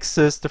to fix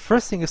this, the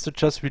first thing is to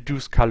just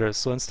reduce colors.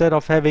 So instead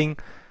of having,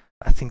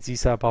 I think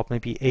these are about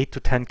maybe 8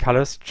 to 10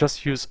 colors,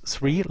 just use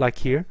 3 like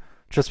here.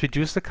 Just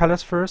reduce the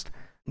colors first,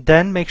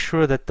 then make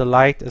sure that the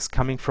light is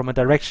coming from a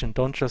direction.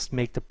 Don't just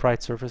make the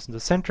bright surface in the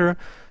center,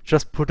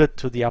 just put it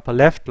to the upper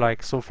left.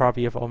 Like so far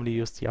we have only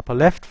used the upper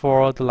left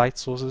for the light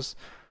sources.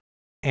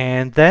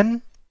 And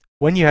then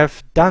when you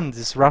have done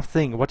this rough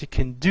thing, what you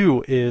can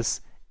do is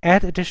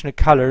add additional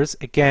colors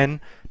again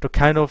to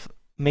kind of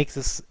make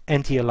this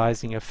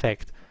anti-aliasing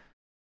effect.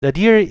 The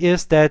idea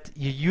is that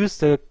you use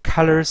the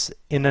colors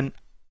in an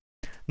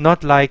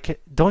not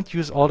like, don't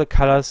use all the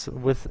colors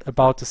with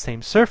about the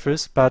same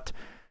surface, but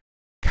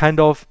kind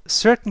of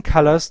certain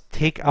colors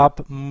take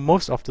up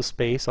most of the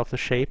space of the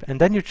shape,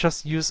 and then you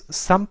just use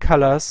some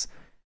colors,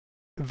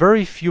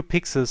 very few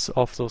pixels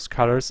of those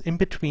colors in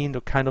between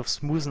to kind of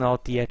smoothen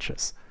out the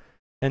edges.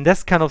 And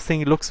this kind of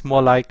thing looks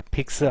more like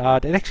pixel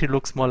art. It actually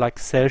looks more like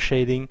cell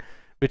shading,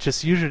 which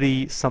is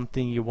usually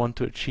something you want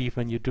to achieve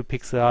when you do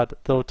pixel art,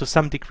 though to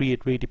some degree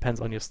it really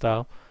depends on your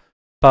style.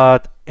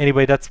 But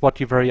anyway, that's what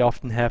you very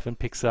often have in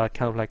pixel art,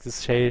 kind of like this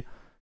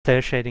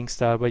cell shading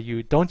style, where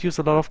you don't use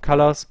a lot of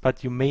colors,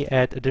 but you may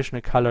add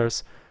additional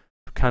colors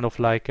to kind of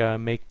like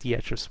make the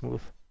edges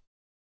smooth.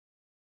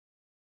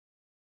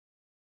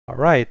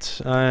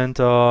 Alright, and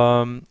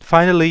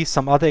finally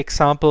some other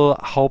example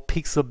how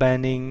pixel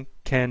banding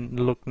can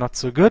look not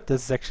so good.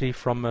 This is actually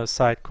from a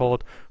site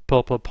called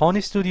Purple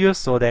Pony Studios,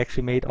 so they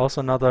actually made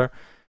also another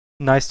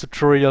nice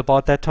tutorial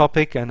about that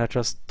topic, and I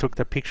just took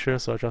the picture,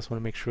 so I just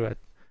want to make sure I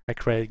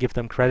give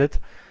them credit.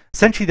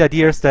 Essentially the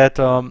idea is that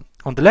on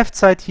the left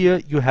side here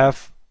you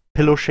have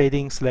pillow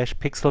shading /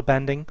 pixel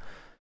banding.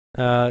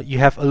 You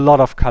have a lot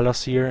of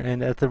colors here,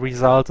 and as a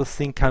result the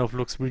thing kind of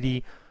looks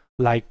really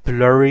like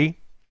blurry,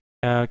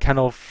 kind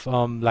of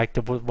like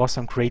there was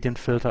some gradient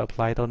filter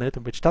applied on it,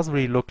 which doesn't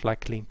really look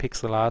like clean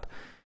pixel art.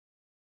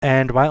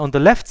 And while on the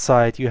left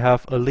side you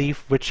have a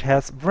leaf which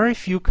has very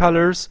few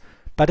colors,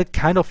 but it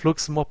kind of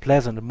looks more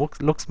pleasant.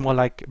 It looks more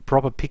like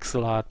proper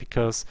pixel art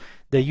because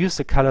they use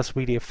the colors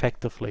really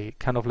effectively.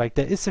 Kind of like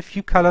there is a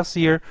few colors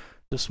here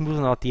to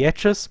smoothen out the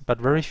edges, but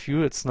very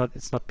few. It's not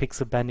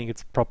pixel bending,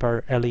 it's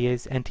proper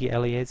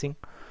anti-aliasing.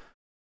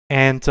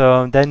 And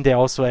then they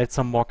also add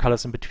some more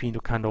colors in between to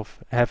kind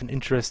of have an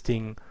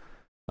interesting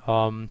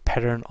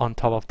pattern on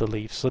top of the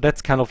leaf. So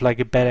that's kind of like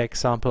a better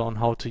example on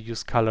how to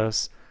use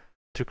colors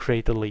to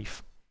create a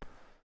leaf.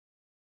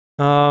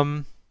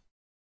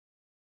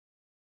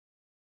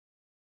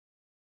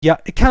 Yeah,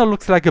 it kind of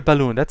looks like a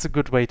balloon. That's a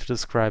good way to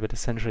describe it,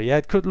 essentially. Yeah,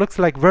 it looks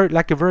like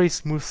a very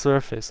smooth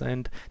surface.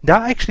 And there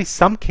are actually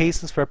some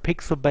cases where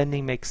pixel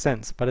bending makes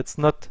sense, but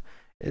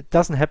it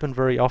doesn't happen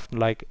very often.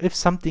 Like if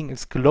something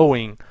is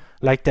glowing,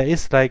 like there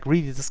is like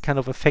really this kind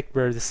of effect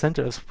where the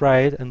center is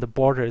bright and the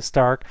border is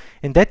dark.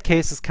 In that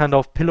case, it's kind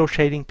of pillow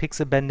shading,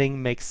 pixel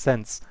bending makes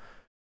sense.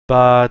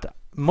 But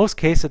in most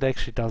cases, it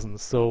actually doesn't.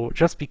 So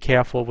just be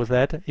careful with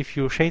that. If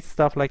you shade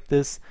stuff like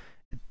this,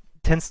 it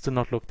tends to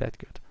not look that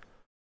good.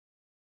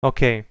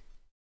 Okay.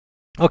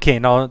 Okay,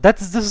 now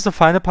this is the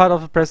final part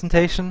of the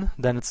presentation,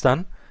 then it's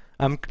done.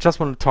 Just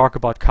want to talk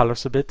about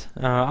colors a bit.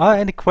 Are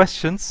any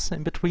questions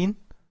in between?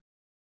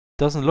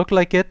 Doesn't look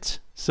like it.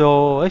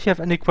 So if you have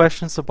any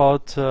questions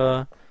about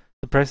the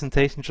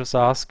presentation, just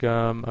ask.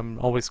 I'm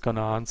always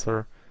gonna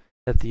answer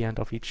at the end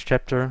of each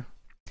chapter.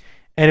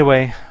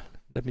 Anyway,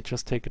 let me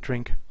just take a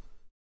drink.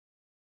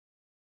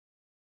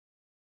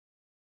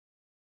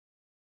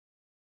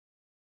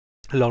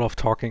 A lot of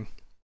talking.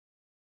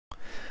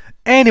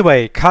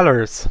 Anyway,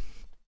 colors.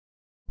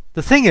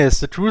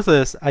 The truth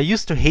is, I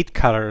used to hate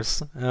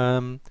colors.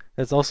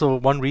 That's also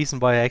one reason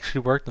why I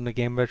actually worked on a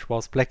game which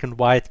was black and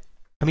white.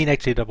 I mean,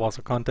 actually, there was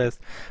a contest,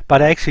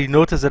 but I actually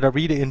noticed that I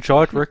really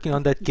enjoyed working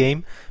on that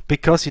game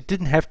because you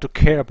didn't have to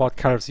care about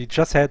colors. You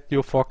just had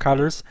your 4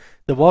 colors.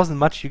 There wasn't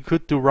much you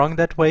could do wrong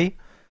that way.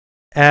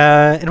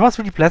 It was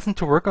really pleasant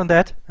to work on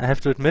that, I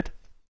have to admit.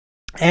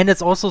 And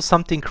it's also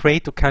something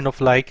great to kind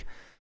of like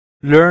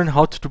learn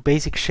how to do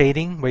basic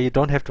shading where you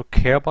don't have to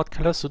care about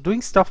colors. So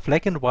doing stuff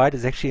black and white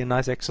is actually a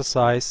nice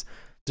exercise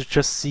to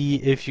just see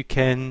if you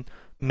can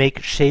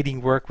make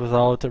shading work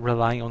without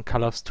relying on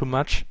colors too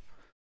much.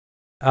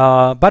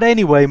 But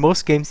anyway,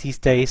 most games these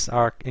days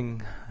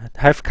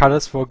have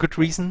colors for a good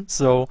reason.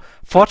 So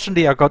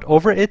fortunately I got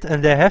over it,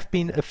 and there have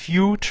been a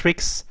few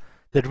tricks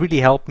that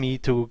really helped me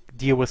to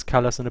deal with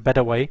colors in a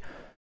better way.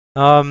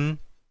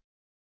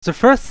 The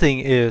first thing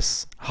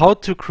is how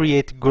to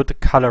create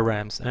good color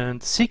ramps,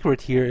 and the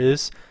secret here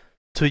is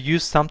to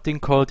use something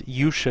called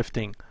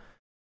hue-shifting.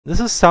 This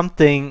is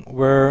something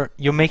where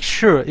you make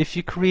sure if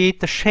you create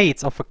the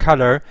shades of a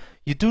color,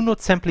 you do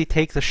not simply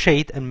take the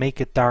shade and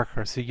make it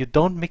darker. So you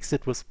don't mix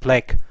it with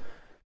black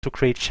to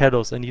create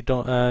shadows, and you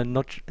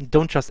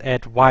don't just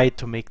add white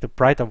to make the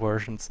brighter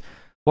versions.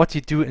 What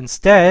you do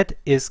instead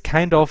is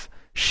kind of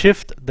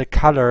shift the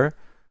color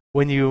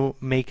when you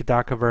make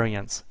darker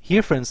variants.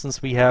 Here, for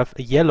instance, we have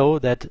a yellow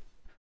that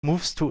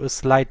moves to a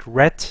slight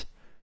red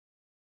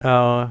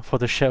for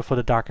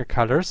the darker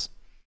colors,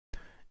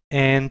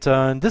 and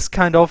this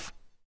kind of,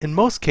 in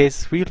most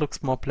cases, really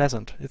looks more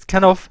pleasant.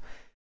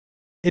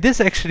 It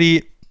is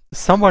actually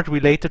somewhat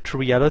related to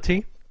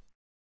reality,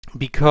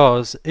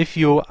 because if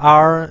you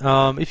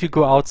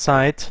go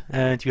outside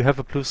and you have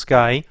a blue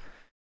sky,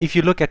 if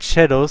you look at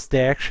shadows,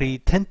 they actually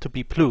tend to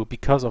be blue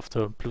because of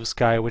the blue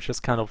sky, which is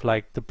kind of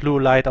like the blue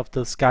light of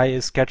the sky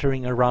is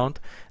scattering around.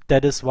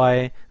 This is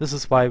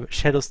why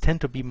shadows tend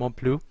to be more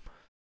blue.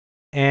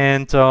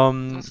 And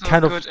kind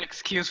of a good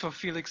excuse for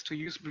Felix to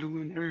use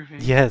blue and everything.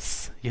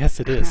 Yes,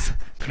 it is.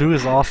 Blue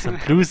is awesome.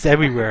 Blue is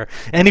everywhere.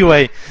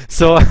 Anyway,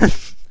 so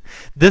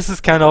this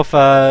is kind of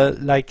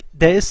like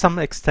there is to some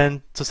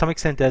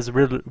extent there's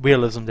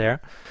realism there.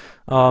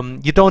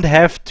 You don't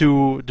have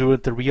to do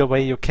it the real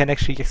way. You can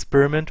actually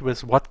experiment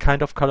with what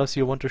kind of colors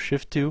you want to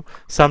shift to.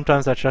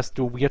 Sometimes I just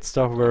do weird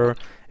stuff where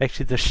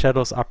actually the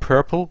shadows are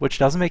purple, which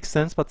doesn't make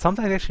sense, but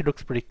sometimes it actually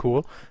looks pretty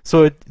cool.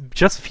 So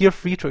just feel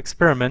free to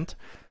experiment.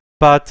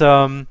 But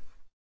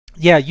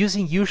yeah,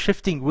 using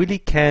hue-shifting really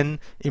can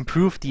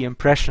improve the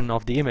impression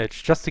of the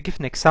image. Just to give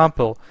an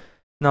example.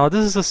 Now,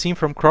 this is a scene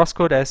from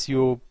Crosscode, as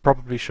you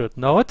probably should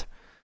know it.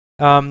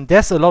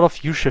 There's a lot of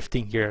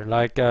hue-shifting here.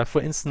 Like,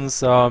 for instance,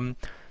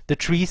 the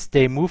trees,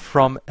 they move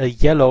from a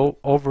yellow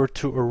over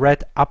to a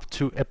red up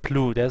to a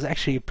blue. There's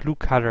actually a blue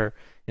color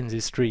in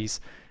these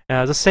trees.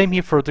 The same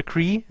here for the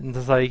tree. And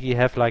this, like, you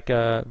have like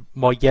a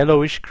more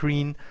yellowish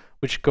green,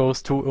 which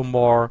goes to a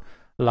more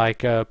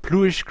like a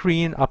bluish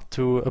green up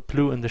to a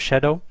blue in the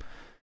shadow.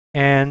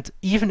 And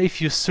even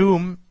if you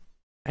zoom,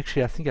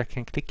 actually I think I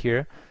can click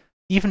here.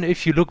 Even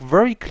if you look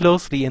very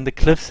closely in the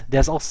cliffs,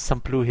 there's also some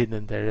blue hidden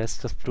in there. There's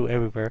just blue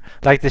everywhere.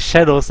 Like the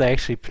shadows are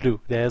actually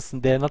blue.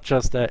 They're not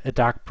just a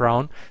dark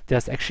brown.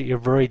 There's actually a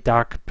very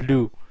dark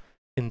blue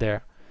in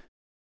there.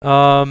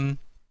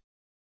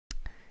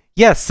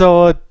 Yeah,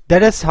 so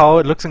that is how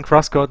it looks in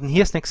Crosscode. And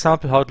here's an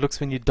example how it looks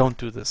when you don't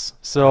do this.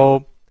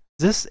 So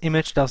this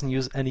image doesn't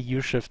use any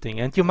hue shifting,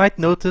 and you might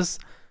notice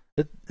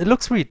it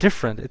looks really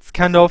different. It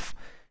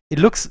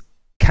looks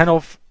kind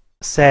of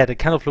sad. It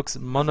kind of looks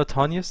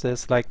monotonous.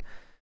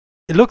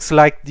 It looks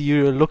like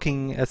you're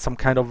looking at some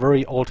kind of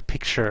very old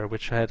picture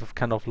which had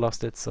kind of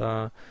lost its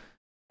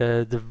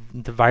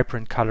the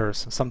vibrant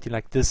colors, something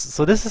like this.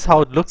 So this is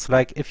how it looks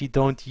like if you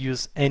don't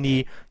use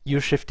any hue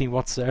shifting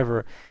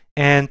whatsoever.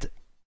 And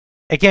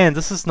again,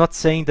 this is not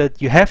saying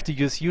that you have to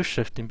use hue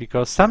shifting,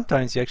 because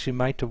sometimes you actually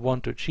might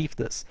want to achieve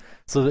this.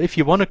 So if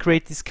you want to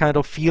create this kind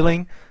of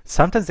feeling,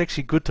 sometimes it's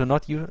actually good to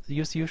not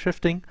use hue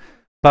shifting.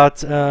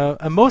 But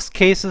in most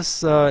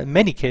cases, in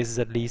many cases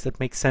at least, it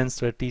makes sense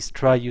to at least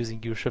try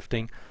using hue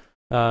shifting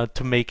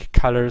to make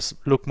colors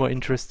look more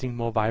interesting,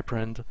 more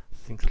vibrant,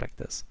 things like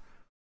this.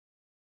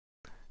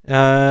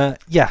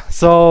 Yeah,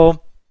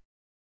 so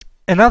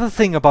another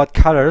thing about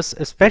colors,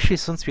 especially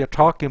since we are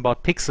talking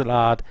about pixel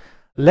art,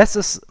 less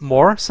is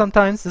more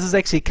sometimes. This is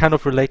actually kind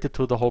of related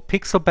to the whole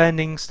pixel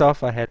banding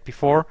stuff I had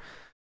before.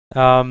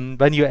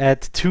 When you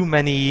add too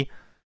many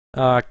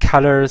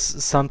colors,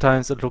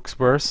 sometimes it looks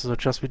worse. So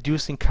just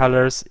reducing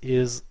colors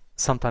is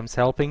sometimes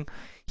helping.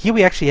 Here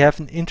we actually have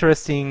an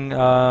interesting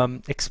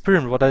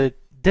experiment. What I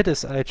did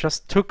is I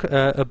just took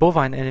a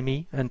bovine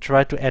enemy and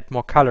tried to add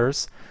more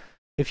colors.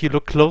 If you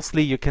look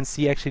closely, you can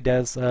see actually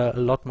there's a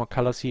lot more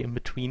colors here in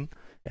between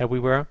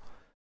everywhere.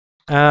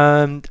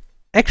 And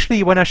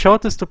actually, when I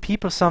showed this to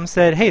people, some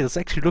said, hey, this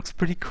actually looks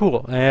pretty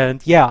cool.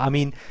 And yeah, I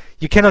mean,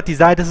 you cannot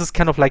decide. This is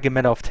kind of like a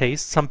matter of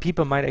taste. Some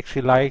people might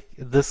actually like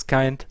this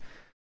kind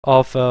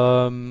of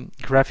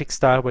graphic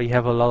style where you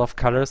have a lot of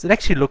colors. It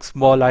actually looks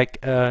more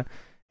like a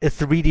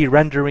 3D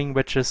rendering,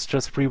 which is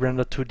just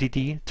pre-rendered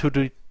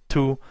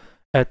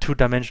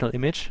 2-dimensional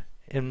image,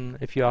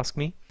 if you ask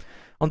me.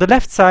 On the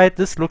left side,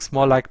 this looks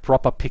more like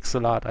proper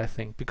pixel art, I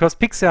think, because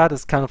pixel art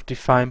is kind of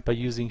defined by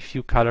using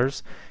few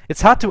colors.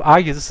 It's hard to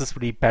argue this is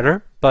really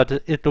better, but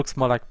it looks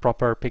more like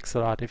proper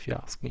pixel art, if you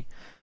ask me.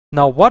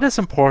 Now, what is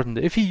important?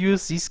 If you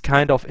use these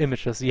kind of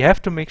images, you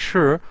have to make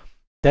sure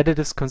that it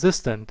is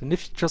consistent. And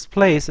if you just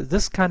place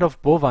this kind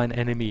of bovine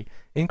enemy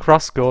in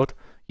crosscode,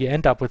 you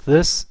end up with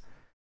this.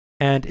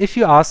 And if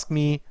you ask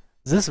me,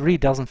 this really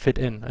doesn't fit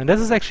in. And this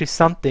is actually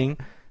something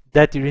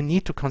that you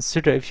need to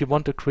consider if you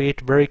want to create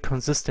very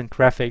consistent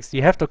graphics.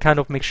 You have to kind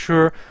of make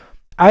sure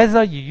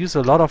either you use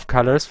a lot of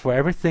colors for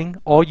everything,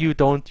 or you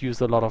don't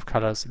use a lot of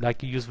colors,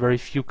 like you use very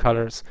few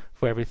colors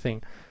for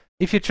everything.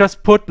 If you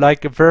just put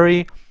like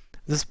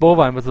this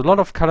bovine with a lot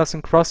of colors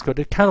in crosscode,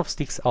 it kind of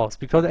sticks out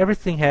because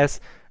everything has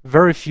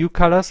very few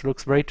colors,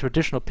 looks very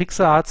traditional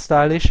pixel art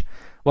stylish,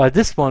 while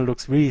this one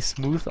looks really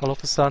smooth all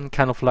of a sudden,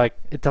 kind of like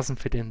it doesn't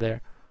fit in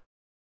there.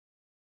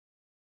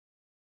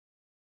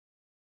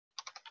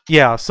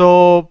 Yeah,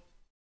 so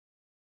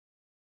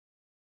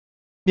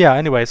yeah,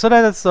 anyway, so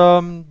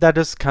that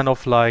is kind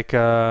of like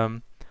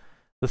the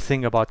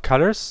thing about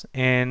colors.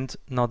 And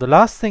now the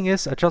last thing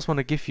is, I just want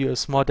to give you a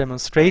small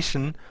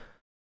demonstration.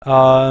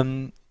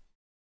 Like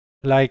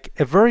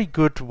a very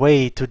good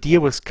way to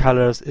deal with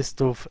colors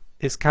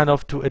is kind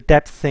of to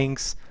adapt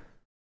things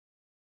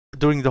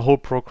during the whole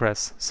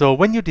progress. So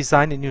when you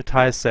design a new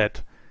tile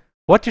set,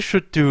 what you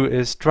should do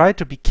is try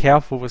to be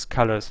careful with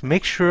colors.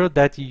 Make sure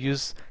that you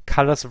use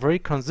colors very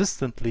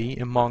consistently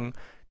among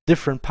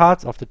different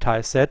parts of the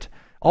tile set.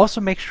 Also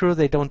make sure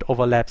they don't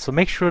overlap. So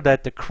make sure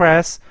that the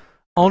grass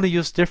only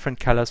use different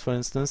colors, for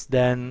instance,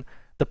 than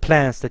the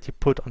plants that you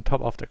put on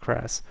top of the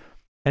grass.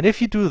 And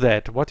if you do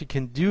that, what you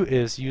can do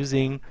is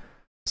using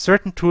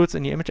certain tools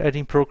in the image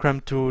editing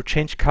program to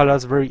change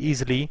colors very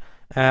easily.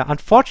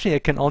 Unfortunately, I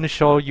can only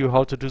show you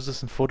how to do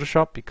this in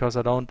Photoshop because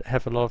I don't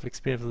have a lot of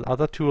experience with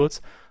other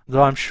tools,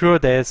 though I'm sure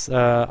there's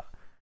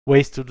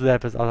ways to do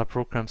that with other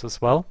programs as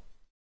well.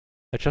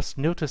 I just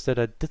noticed that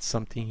I did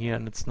something here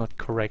and it's not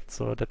correct,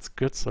 so that's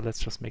good. So let's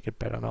just make it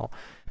better now.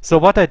 So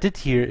what I did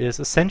here is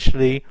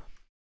essentially,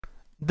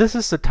 this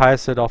is the tile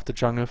set of the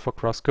jungle for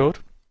crosscode.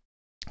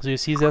 So you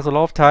see there's a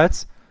lot of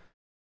tiles.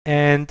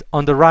 And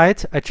on the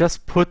right, I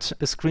just put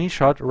a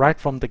screenshot right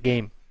from the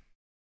game.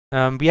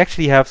 We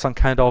actually have some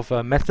kind of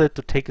method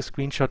to take a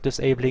screenshot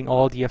disabling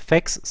all the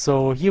effects.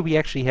 So here we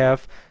actually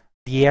have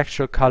the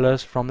actual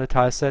colors from the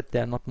tile set.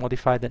 They're not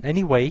modified in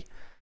any way.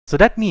 So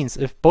that means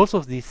if both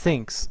of these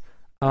things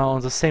are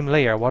on the same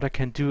layer, what I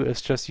can do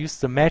is just use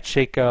the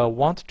magic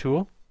wand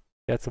tool.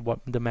 That's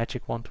the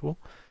magic wand tool.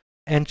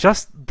 And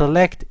just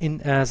select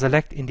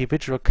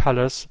individual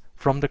colors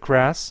from the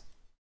grass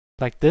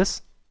like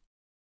this.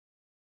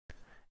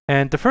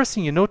 And the first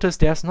thing you notice,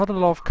 there's not a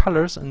lot of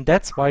colors, and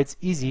that's why it's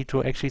easy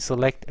to actually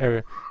select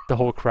the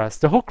whole grass.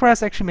 The whole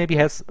grass actually maybe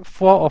has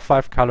 4 or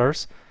 5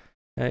 colors.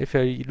 If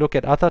you look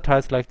at other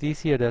tiles like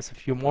these here, there's a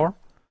few more.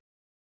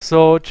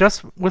 So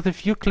just with a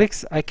few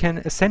clicks, I can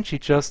essentially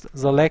just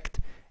select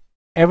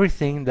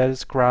everything that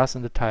is grass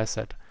in the tile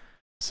set.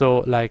 So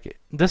like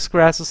this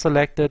grass is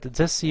selected,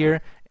 this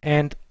here,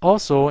 and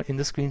also in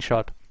the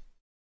screenshot.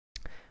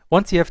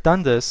 Once you have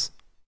done this,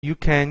 you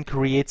can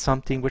create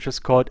something which is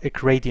called a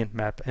gradient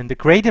map. And the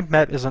gradient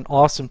map is an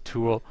awesome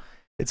tool.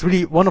 It's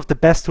really one of the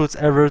best tools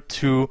ever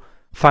to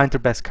find the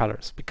best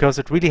colors, because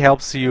it really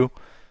helps you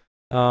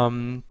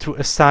to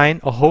assign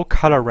a whole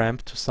color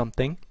ramp to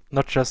something,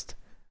 not just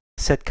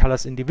set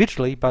colors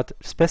individually, but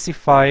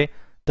specify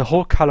the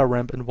whole color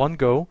ramp in one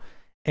go.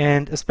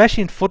 And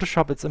especially in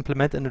Photoshop, it's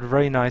implemented in a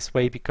very nice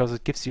way because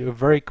it gives you a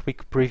very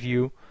quick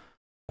preview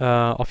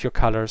of your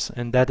colors,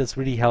 and that is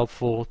really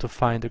helpful to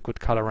find a good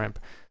color ramp.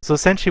 So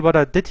essentially what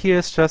I did here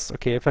is just,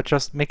 okay, if I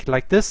just make it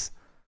like this,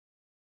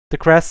 the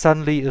grass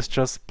suddenly is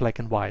just black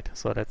and white,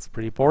 so that's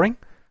pretty boring.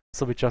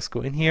 So we just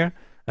go in here.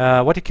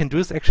 What you can do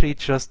is actually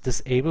just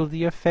disable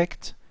the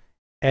effect,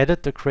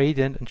 edit the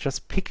gradient, and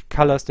just pick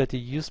colors that you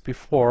used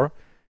before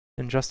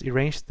and just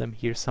arrange them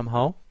here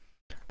somehow.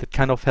 That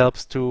kind of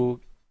helps to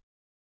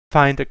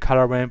find a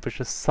color ramp which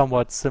is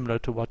somewhat similar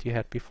to what you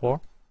had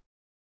before.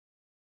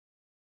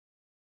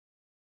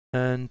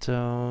 And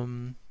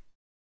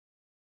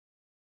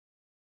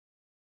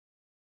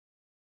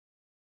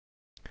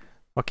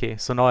okay,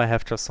 so now I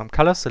have just some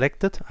colors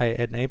selected. I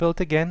enable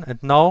it again,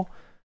 and now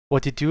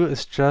what you do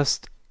is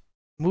just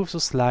move the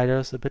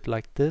sliders a bit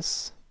like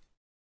this,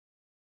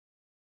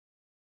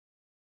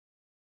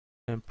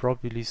 and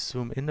probably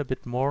zoom in a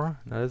bit more.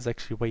 Now that's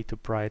actually way too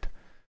bright.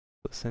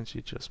 So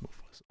essentially just move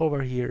this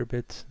over here a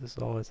bit. This is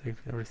always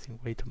everything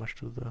way too much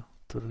to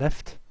the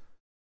left,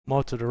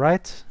 more to the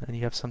right, and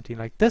you have something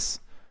like this.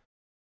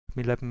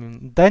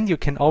 Then you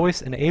can always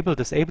disable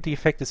the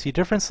effect to see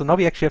difference. So now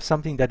we actually have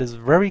something that is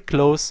very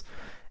close.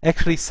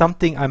 Actually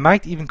something I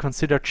might even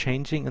consider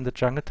changing in the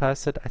jungle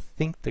tileset. I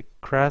think the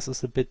grass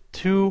is a bit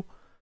too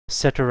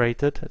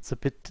saturated.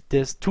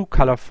 There's too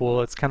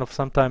colorful. It's kind of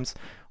sometimes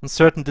on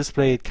certain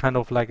display it kind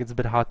of like it's a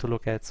bit hard to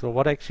look at. So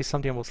what actually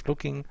something I was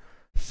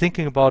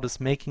thinking about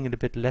is making it a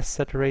bit less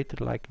saturated,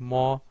 like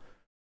more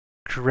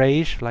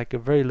grayish, like a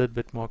very little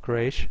bit more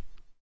grayish.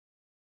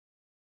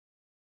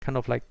 Kind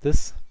of like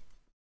this.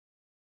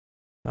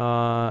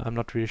 I'm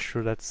not really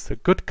sure that's a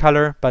good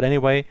color, but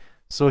anyway,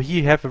 so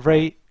here you have a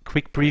very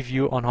quick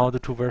preview on how the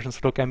two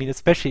versions look. I mean,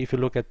 especially if you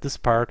look at this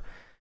part,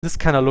 this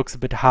kind of looks a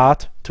bit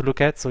hard to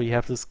look at. So you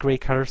have this gray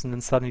colors and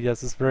then suddenly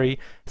there's this very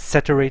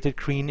saturated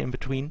green in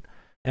between.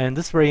 And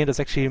this variant is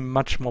actually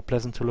much more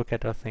pleasant to look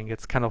at, I think.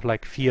 It's kind of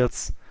like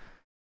feels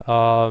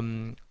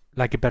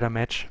like a better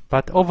match.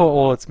 But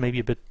overall, it's maybe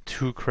a bit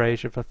too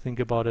grayish if I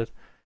think about it.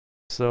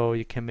 So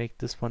you can make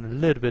this one a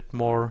little bit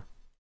more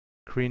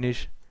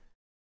greenish.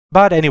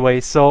 But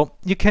anyway, so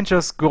you can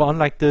just go on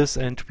like this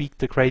and tweak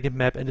the gradient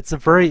map, and it's a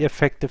very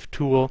effective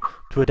tool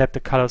to adapt the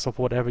colors of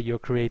whatever you're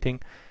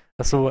creating.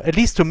 So at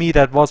least to me,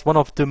 that was one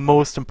of the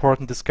most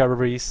important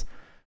discoveries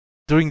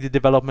during the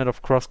development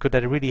of Crosscode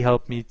that really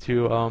helped me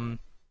to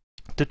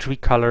tweak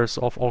colors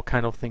of all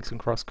kind of things in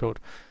Crosscode.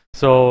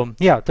 So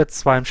yeah,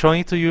 that's why I'm showing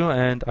it to you,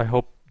 and I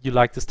hope you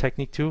like this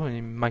technique too, and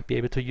you might be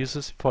able to use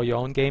this for your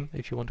own game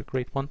if you want to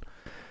create one.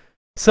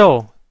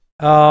 So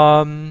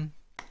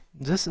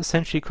this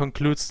essentially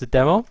concludes the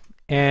demo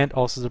and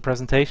also the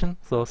presentation.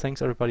 So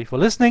thanks everybody for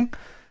listening.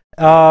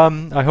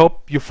 I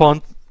hope you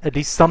found at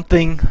least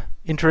something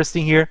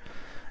interesting here.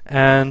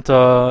 And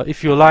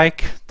if you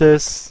like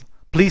this,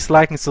 please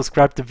like and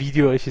subscribe the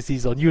video if you see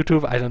this on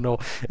YouTube. I don't know.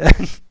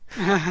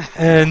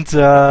 And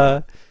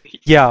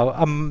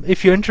yeah,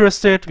 if you're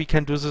interested, we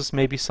can do this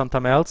maybe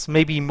sometime else.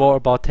 Maybe more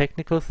about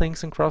technical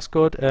things in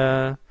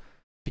Crosscode.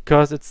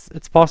 Because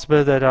it's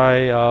possible that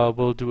I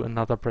will do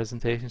another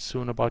presentation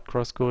soon about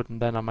Crosscode,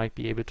 and then I might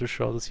be able to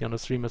show this here on the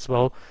stream as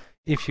well,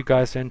 if you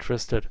guys are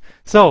interested.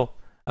 So,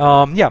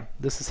 yeah,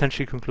 this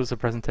essentially concludes the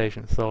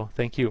presentation. So,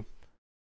 thank you.